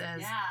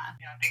classes. Yeah. I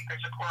think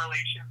there's a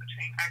correlation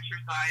between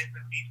exercise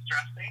and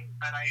de-stressing,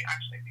 but I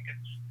actually think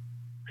it's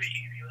pretty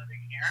easy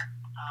living here.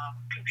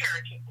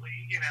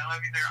 Comparatively, there are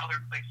other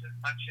places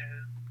such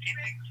as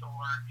Phoenix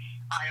or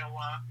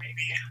Iowa,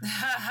 maybe.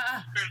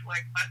 There's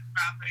like less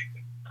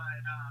traffic,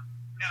 but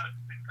no, it's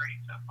been great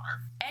so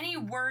far. Any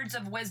words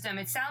of wisdom?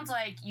 It sounds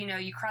like,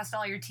 you crossed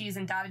all your T's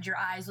and dotted your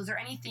I's. Was there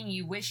anything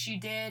you wish you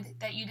did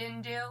that you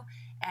didn't do?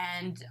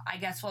 And I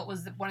guess what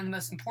was one of the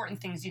most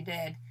important things you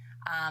did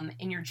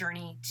in your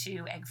journey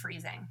to egg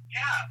freezing?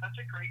 Yeah, that's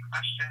a great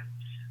question.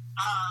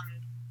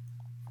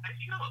 I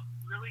feel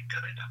really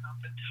good about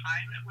the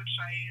time at which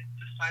I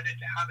decided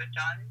to have it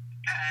done.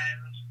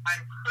 And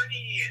I'm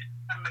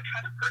the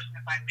kind of person,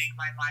 if I make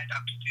my mind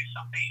up to do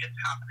something, it's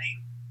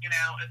happening.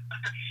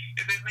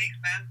 If it makes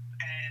sense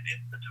and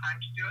it's the time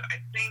to do it. I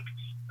think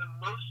the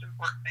most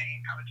important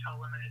thing I would tell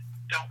women is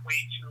don't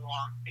wait too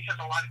long, because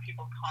a lot of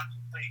people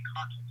contemplate,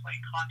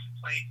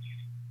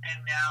 and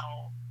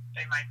now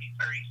they might be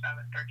 37,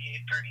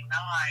 38, 39,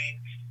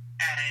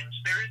 and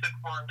there is a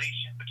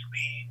correlation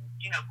between,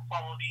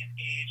 quality and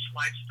age,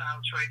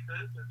 lifestyle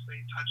choices, as we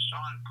touched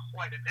on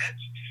quite a bit,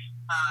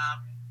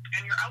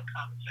 and your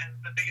outcomes. And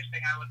the biggest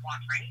thing I would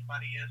want for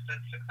anybody is a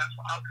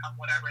successful outcome,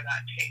 whatever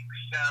that takes.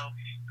 So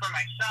for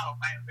myself,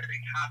 I am very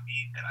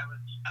happy that I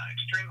was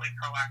extremely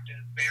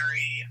proactive,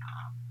 very,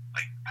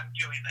 I'm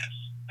doing this.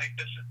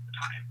 This is the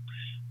time.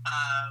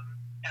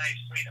 And I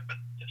just made up a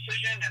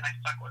decision, and I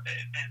stuck with it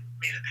and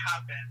made it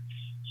happen.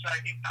 So I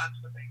think that's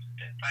the biggest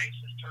advice,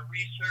 is to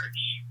research,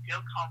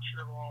 feel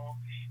comfortable,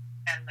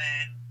 and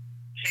then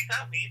take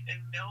that leap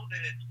and know that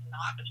it's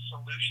not a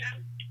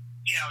solution.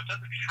 It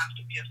doesn't have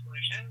to be a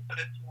solution, but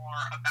it's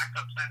more a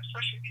backup plan,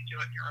 especially if you do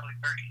it in your early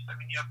 30s. I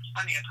mean, you have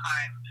plenty of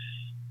time,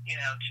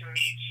 to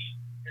meet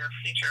your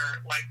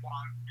future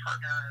lifelong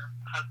partner,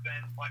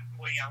 husband,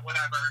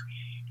 whatever,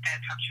 and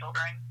have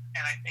children.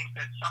 And I think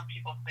that some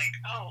people think,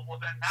 oh, well,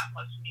 then that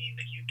must mean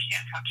that you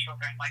can't have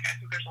children. I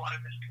think there's a lot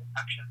of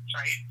misconceptions,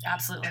 right?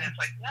 Absolutely. And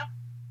it's no,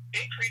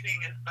 egg freezing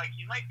is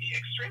you might be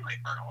extremely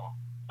fertile,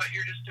 but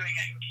you're just doing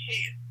it in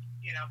case,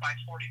 by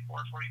 44,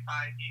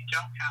 45, you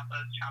don't have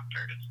those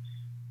chapters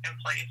in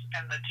place.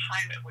 And the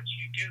time at which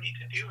you do need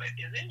to do it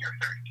is in your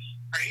 30s,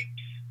 right?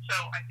 So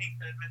I think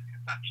the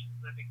misconceptions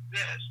that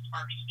exist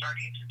are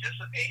starting to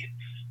dissipate,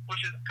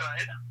 which is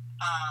good.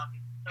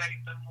 But I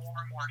think the more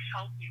and more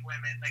healthy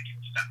women that can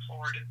step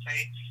forward and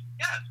say,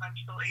 yes, I'm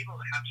still able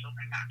to have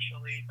children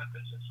naturally, but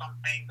this is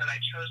something that I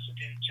chose to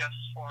do just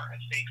for a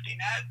safety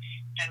net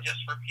and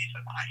just for peace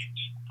of mind.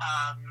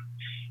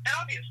 And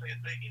obviously,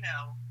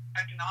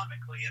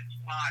 economically, it's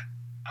not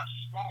a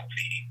small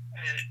fee.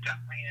 It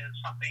definitely is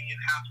something you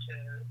have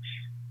to,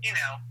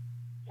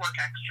 work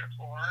extra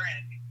for.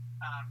 And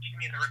to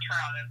me, the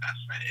return on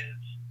investment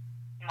is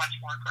much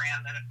more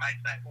grand than if I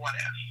said, what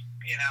if?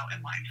 In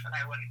life, and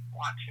I wouldn't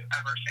want to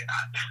ever say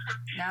that.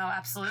 No,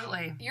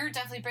 absolutely. You're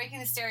definitely breaking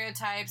the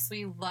stereotypes.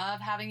 We love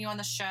having you on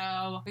the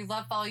show. We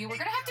love following you. We're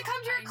going to have to come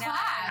to your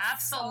class.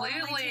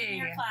 Absolutely.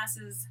 Your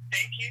classes.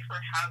 Thank you for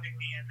having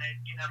me. And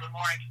the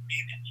more I can be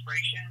an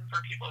inspiration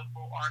for people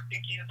who are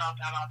thinking about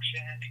that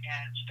option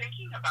and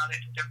thinking about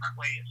it in different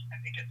ways,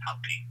 I think it's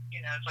healthy.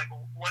 It's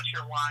what's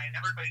your why? And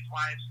everybody's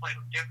why is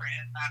slightly different,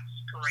 and that's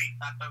great.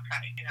 That's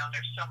okay.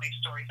 There's so many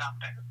stories out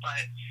there,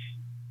 but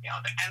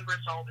the end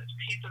result is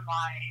peace of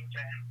mind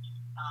and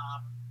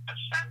a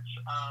sense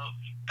of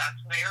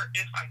that's there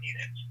if I need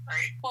it,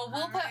 right? Well,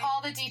 we'll put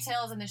all the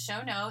details in the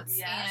show notes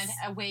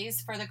and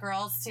ways for the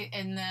girls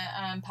and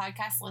the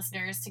podcast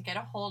listeners to get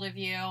a hold of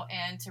you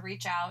and to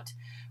reach out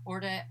or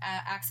to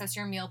access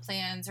your meal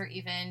plans or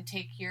even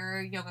take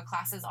your yoga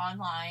classes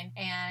online.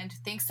 And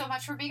thanks so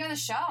much for being on the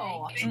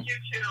show. Thank you,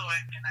 too.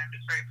 And I'm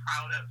just very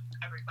proud of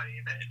everybody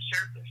that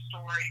shares their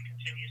story and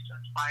continues to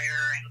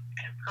inspire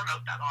and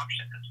promote that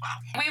option as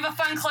well. We have a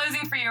fun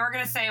closing for you. We're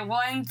going to say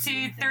 1,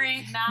 2,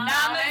 3,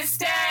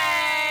 Namaste!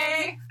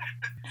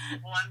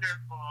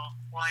 Wonderful.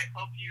 Well, I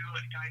hope you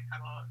guys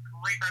have a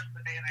great rest of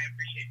the day, and I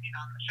appreciate being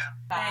on the show.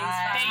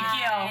 Bye.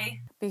 Thank you.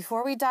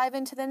 Before we dive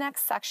into the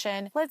next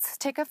section, let's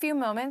take a few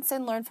moments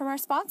and learn from our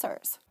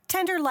sponsors.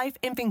 Tender Life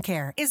Infant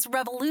Care is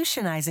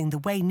revolutionizing the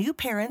way new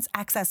parents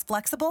access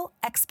flexible,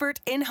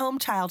 expert in-home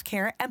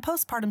childcare and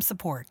postpartum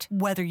support.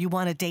 Whether you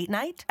want a date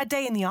night, a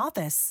day in the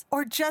office,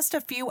 or just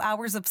a few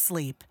hours of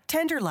sleep,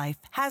 Tender Life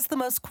has the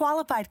most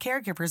qualified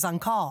caregivers on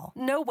call.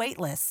 No wait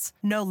lists,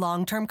 no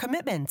long-term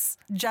commitments.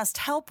 Just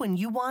help when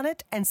you want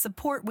it and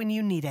support when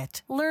you need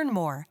it. Learn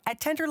more at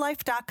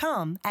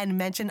tenderlife.com and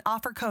mention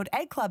offer code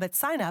EGGCLUB at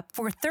sign-up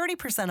for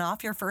 30%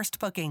 off your first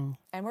booking.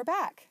 And we're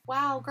back.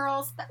 Wow,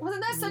 girls.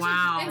 Wasn't that such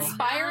an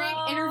inspiring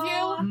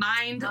interview?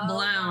 Mind blown.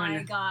 Oh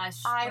my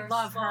gosh. I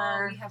love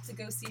her. We have to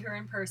go see her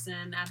in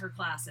person at her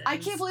classes. I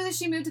can't believe that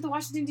she moved to the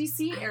Washington,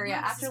 D.C. area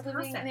after living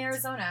perfect. in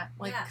Arizona.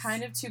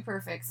 Kind of too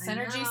perfect.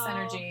 Synergy.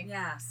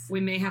 Yes. We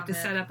may have to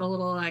set up a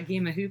little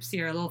game of hoops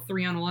here, a little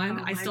 3-on-1.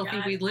 Oh I still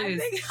think we'd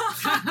lose.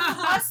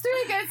 Us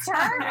three against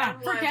her?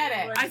 Forget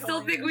it. I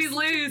still think we'd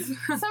lose.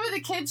 Some of the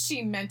kids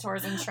she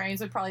mentors and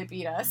trains would probably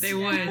beat us. They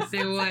would.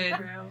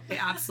 They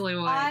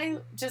absolutely would. I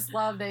just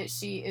love that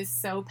she is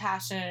so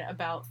passionate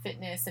about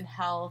fitness and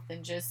health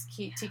and just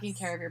keep taking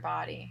care of your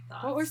body.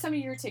 What were some of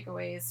your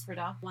takeaways,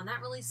 Rada? One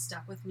that really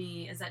stuck with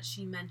me is that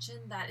she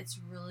mentioned that it's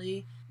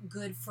really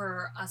good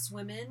for us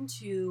women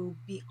to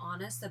be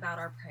honest about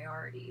our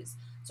priorities.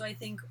 So I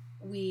think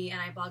and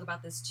I blog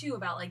about this too,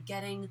 about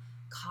getting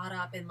caught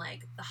up in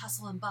the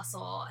hustle and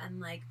bustle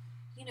and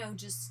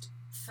just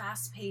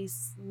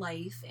fast-paced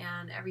life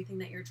and everything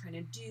that you're trying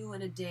to do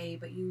in a day,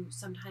 but you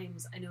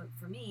sometimes, I know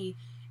for me,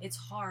 it's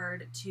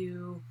hard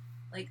to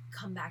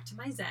come back to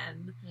my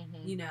zen,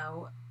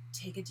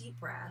 take a deep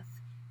breath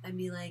and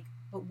be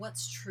but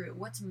what's true?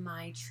 What's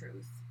my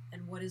truth?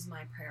 And what is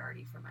my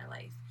priority for my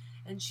life?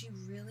 And she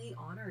really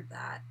honored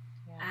that.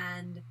 Yeah.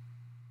 And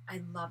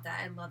I love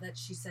that. I love that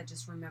she said,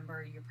 just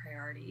remember your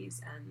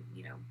priorities and,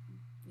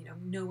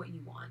 know what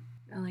you want.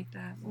 I like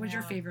that. What was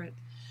your favorite?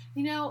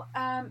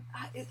 My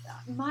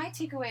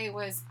takeaway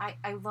was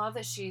I love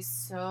that she's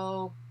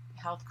so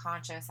health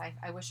conscious.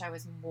 I wish I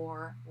was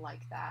more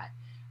like that.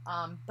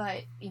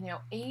 But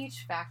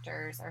age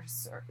factors are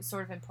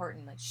sort of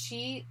important. Like,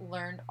 she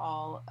learned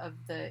all of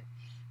the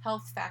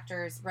health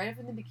factors right up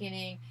in the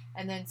beginning,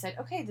 and then said,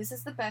 okay, this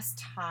is the best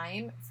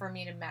time for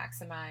me to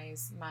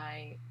maximize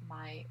my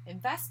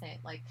investment.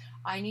 Like,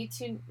 I need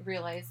to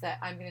realize that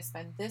I'm going to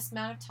spend this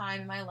amount of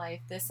time in my life,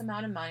 this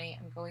amount of money.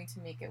 I'm going to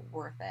make it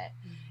worth it.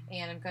 Mm-hmm.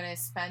 And I'm going to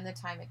spend the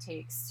time it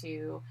takes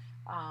to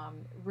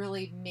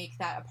really make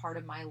that a part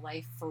of my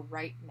life for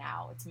right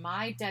now. It's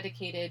my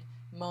dedicated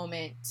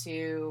moment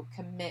to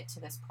commit to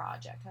this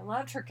project. I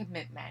loved her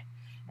commitment,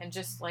 and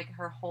just like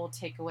her whole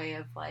takeaway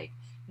of like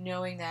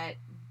knowing that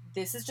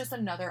this is just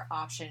another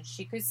option.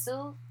 She could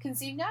still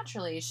conceive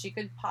naturally. She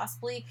could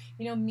possibly,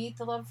 meet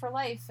the love of her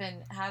life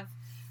and have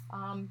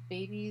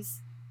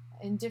babies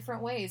in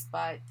different ways.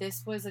 But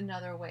this was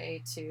another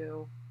way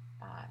to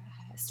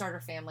start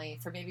her family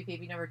for maybe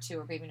baby number 2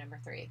 or baby number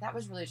 3. That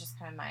was really just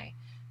kind of my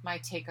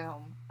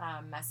take-home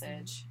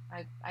message.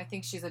 I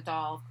think she's a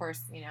doll. Of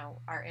course,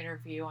 our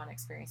interview on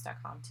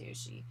experience.com too,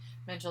 she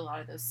mentioned a lot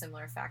of those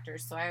similar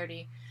factors. So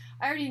I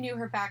already knew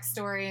her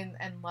backstory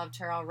and loved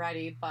her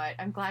already, but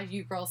I'm glad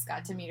you girls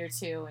got to meet her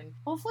too. And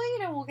hopefully,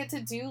 we'll get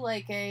to do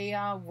like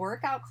a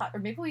workout class, or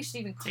maybe we should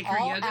even take her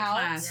yoga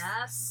class.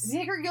 Yes.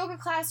 Take her yoga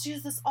class. She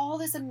has all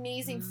this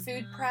amazing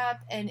food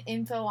prep and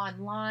info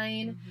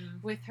online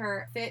with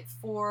her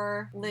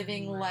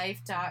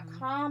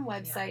fitforlivinglife.com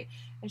website.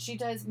 And she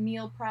does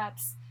meal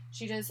preps.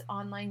 She does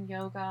online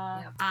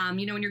yoga. Yep.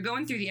 When you're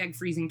going through the egg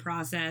freezing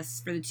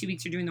process for the 2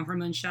 weeks you're doing the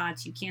hormone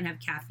shots, you can't have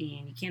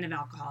caffeine, you can't have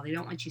alcohol, they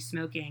don't want you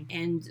smoking.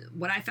 And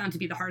what I found to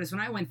be the hardest when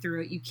I went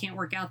through it, you can't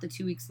work out the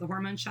 2 weeks of the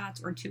hormone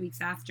shots or 2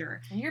 weeks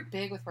after. And you're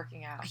big with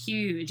working out.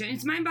 Huge. And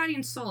it's mind, body,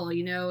 and soul.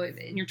 In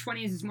your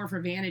 20s, it's more for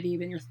vanity,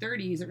 but in your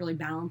 30s, it really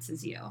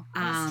balances you.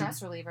 And a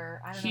stress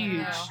reliever. I don't huge.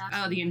 know.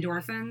 Oh, the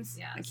endorphins?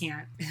 Yes. I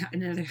can't.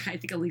 I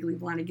think Illegally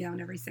Blonde again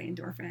whenever I say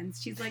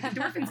endorphins. She's like,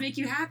 endorphins make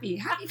you happy.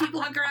 Happy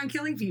people walk around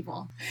killing people.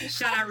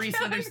 Shout out Reese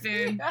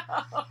Witherspoon.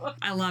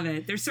 I love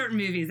it. There's certain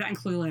movies, that and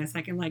Clueless,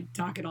 I can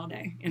talk it all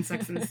day, and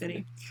Sex and the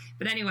City.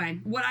 But anyway,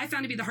 what I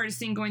found to be the hardest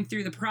thing going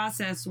through the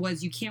process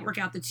was you can't work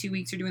out the 2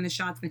 weeks you're doing the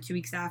shots, and the 2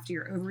 weeks after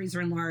your ovaries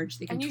are enlarged.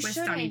 They can twist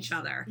on each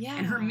other. Yeah.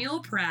 And her meal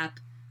prep,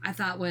 I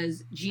thought,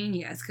 was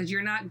genius, because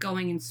you're not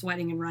going and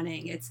sweating and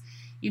running. It's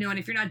and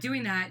if you're not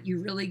doing that,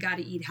 you really got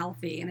to eat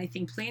healthy. And I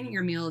think planning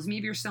your meals,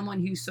 maybe you're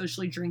someone who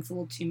socially drinks a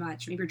little too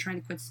much. Maybe you're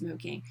trying to quit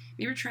smoking.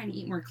 Maybe you're trying to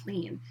eat more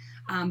clean.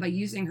 By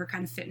using her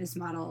kind of fitness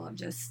model of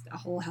just a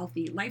whole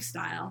healthy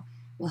lifestyle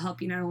will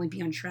help you not only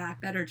be on track,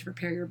 better to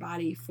prepare your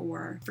body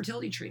for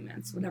fertility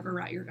treatments, whatever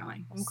route you're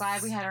going. I'm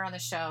glad we had her on the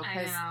show,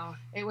 because I know.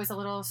 It was a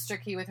little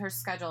tricky with her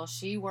schedule.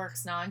 She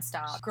works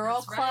nonstop.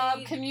 Girl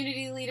club,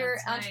 community leader,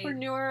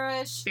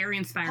 entrepreneurish. Very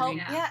inspiring.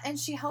 And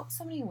she helps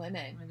so many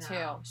women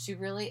too. She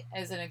really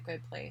is in a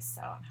good place,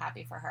 so I'm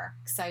happy for her.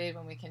 Excited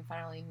when we can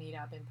finally meet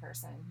up in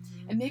person.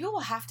 And maybe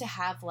we'll have to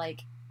have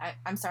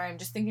I'm sorry, I'm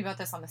just thinking about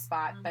this on the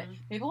spot, but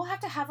maybe we'll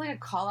have to have a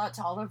call out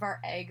to all of our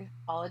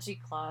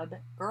Eggology Club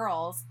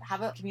girls,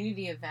 have a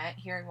community event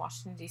here in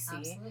Washington, D.C.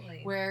 Absolutely.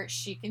 where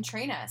she can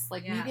train us.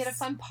 Maybe at a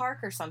fun park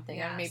or something.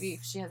 Yes. And maybe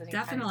if she has any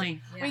Definitely.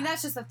 I mean,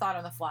 that's just a thought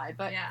on the fly,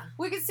 but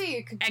we could see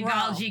it could grow.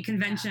 Eggology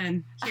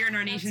convention here in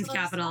our nation's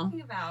capital.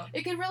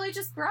 It could really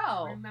just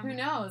grow. Who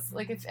knows?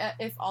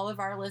 If all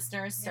of our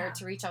listeners start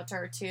to reach out to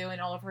her too,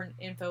 and all of her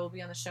info will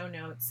be on the show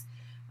notes.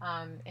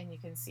 And you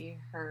can see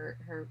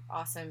her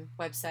awesome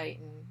website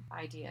and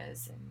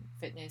ideas and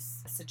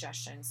fitness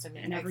suggestions to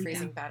make egg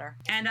freezing better.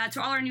 And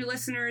to all our new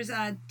listeners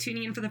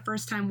tuning in for the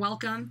first time,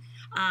 welcome.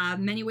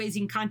 Many ways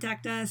you can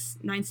contact us.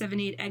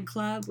 978 Egg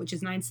Club, which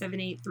is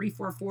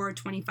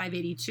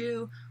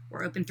 978-344-2582.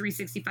 We're open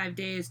 365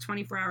 days,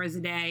 24 hours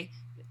a day,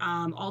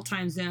 all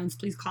time zones.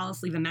 Please call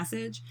us, leave a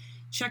message.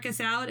 Check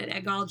us out at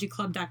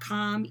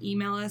eggologyclub.com.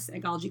 Email us,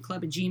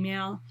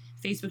 eggologyclub@gmail.com.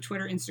 Facebook,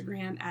 Twitter,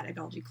 Instagram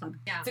 @eggologyclub.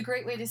 Yeah. It's a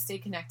great way to stay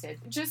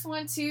connected. Just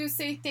want to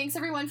say thanks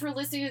everyone for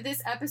listening to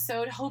this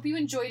episode. Hope you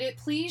enjoyed it.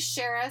 Please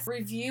share us,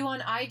 review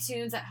on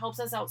iTunes. That helps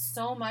us out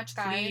so much,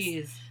 guys.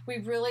 Please. We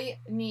really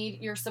need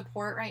your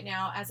support right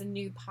now as a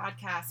new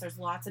podcast. There's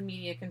lots of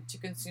media to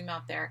consume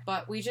out there.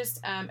 But we just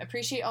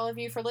appreciate all of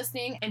you for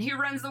listening. And who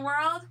runs the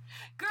world?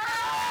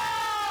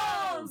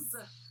 Girls!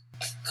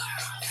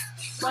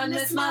 Run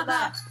this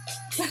mother!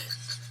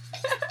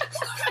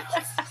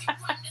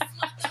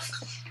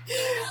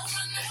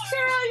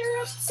 Sarah,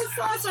 you're so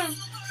awesome.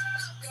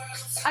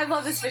 I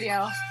love this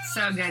video.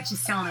 So good.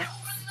 She's killing it.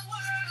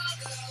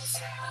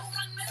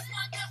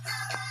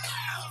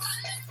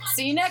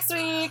 See you next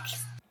week.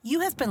 You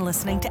have been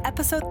listening to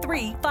episode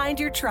 3, Find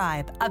Your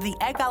Tribe, of the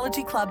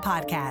Eggology Club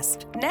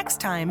podcast. Next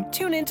time,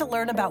 tune in to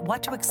learn about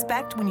what to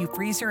expect when you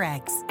freeze your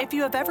eggs. If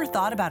you have ever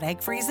thought about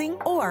egg freezing,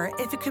 or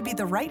if it could be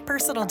the right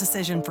personal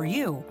decision for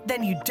you,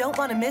 then you don't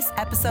want to miss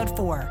episode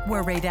 4,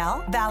 where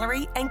Raydell,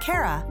 Valerie, and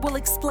Kara will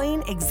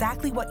explain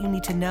exactly what you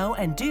need to know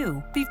and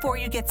do before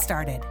you get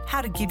started,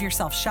 how to give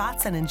yourself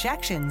shots and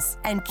injections,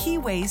 and key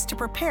ways to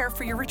prepare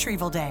for your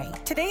retrieval day.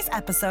 Today's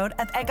episode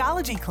of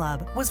Eggology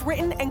Club was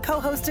written and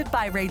co-hosted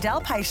by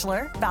Raydell Peischler,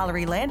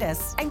 Valerie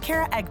Landis, and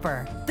Kara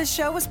Egber. The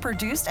show was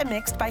produced and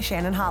mixed by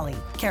Shannon Holly.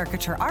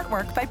 Caricature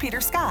artwork by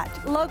Peter Scott.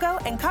 Logo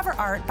and cover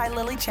art by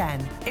Lily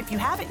Chen. If you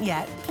haven't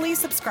yet, please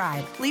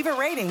subscribe, leave a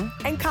rating,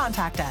 and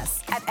contact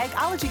us at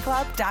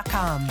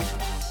eggologyclub.com.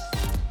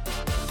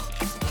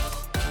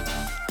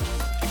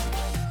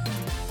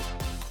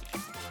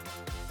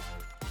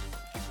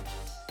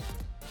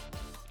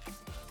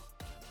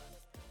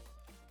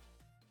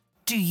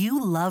 Do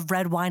you love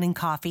red wine and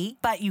coffee,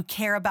 but you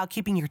care about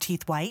keeping your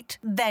teeth white?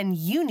 Then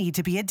you need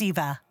to be a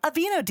diva. A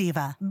Vino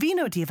Diva.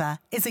 Vino Diva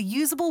is a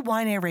usable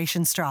wine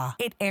aeration straw.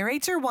 It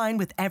aerates your wine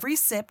with every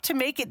sip to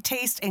make it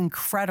taste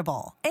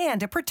incredible.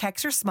 And it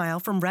protects your smile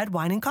from red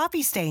wine and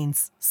coffee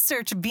stains.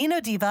 Search Vino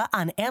Diva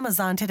on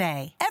Amazon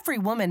today. Every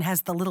woman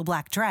has the little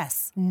black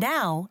dress.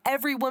 Now,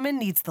 every woman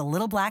needs the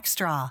little black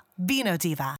straw. Vino Diva.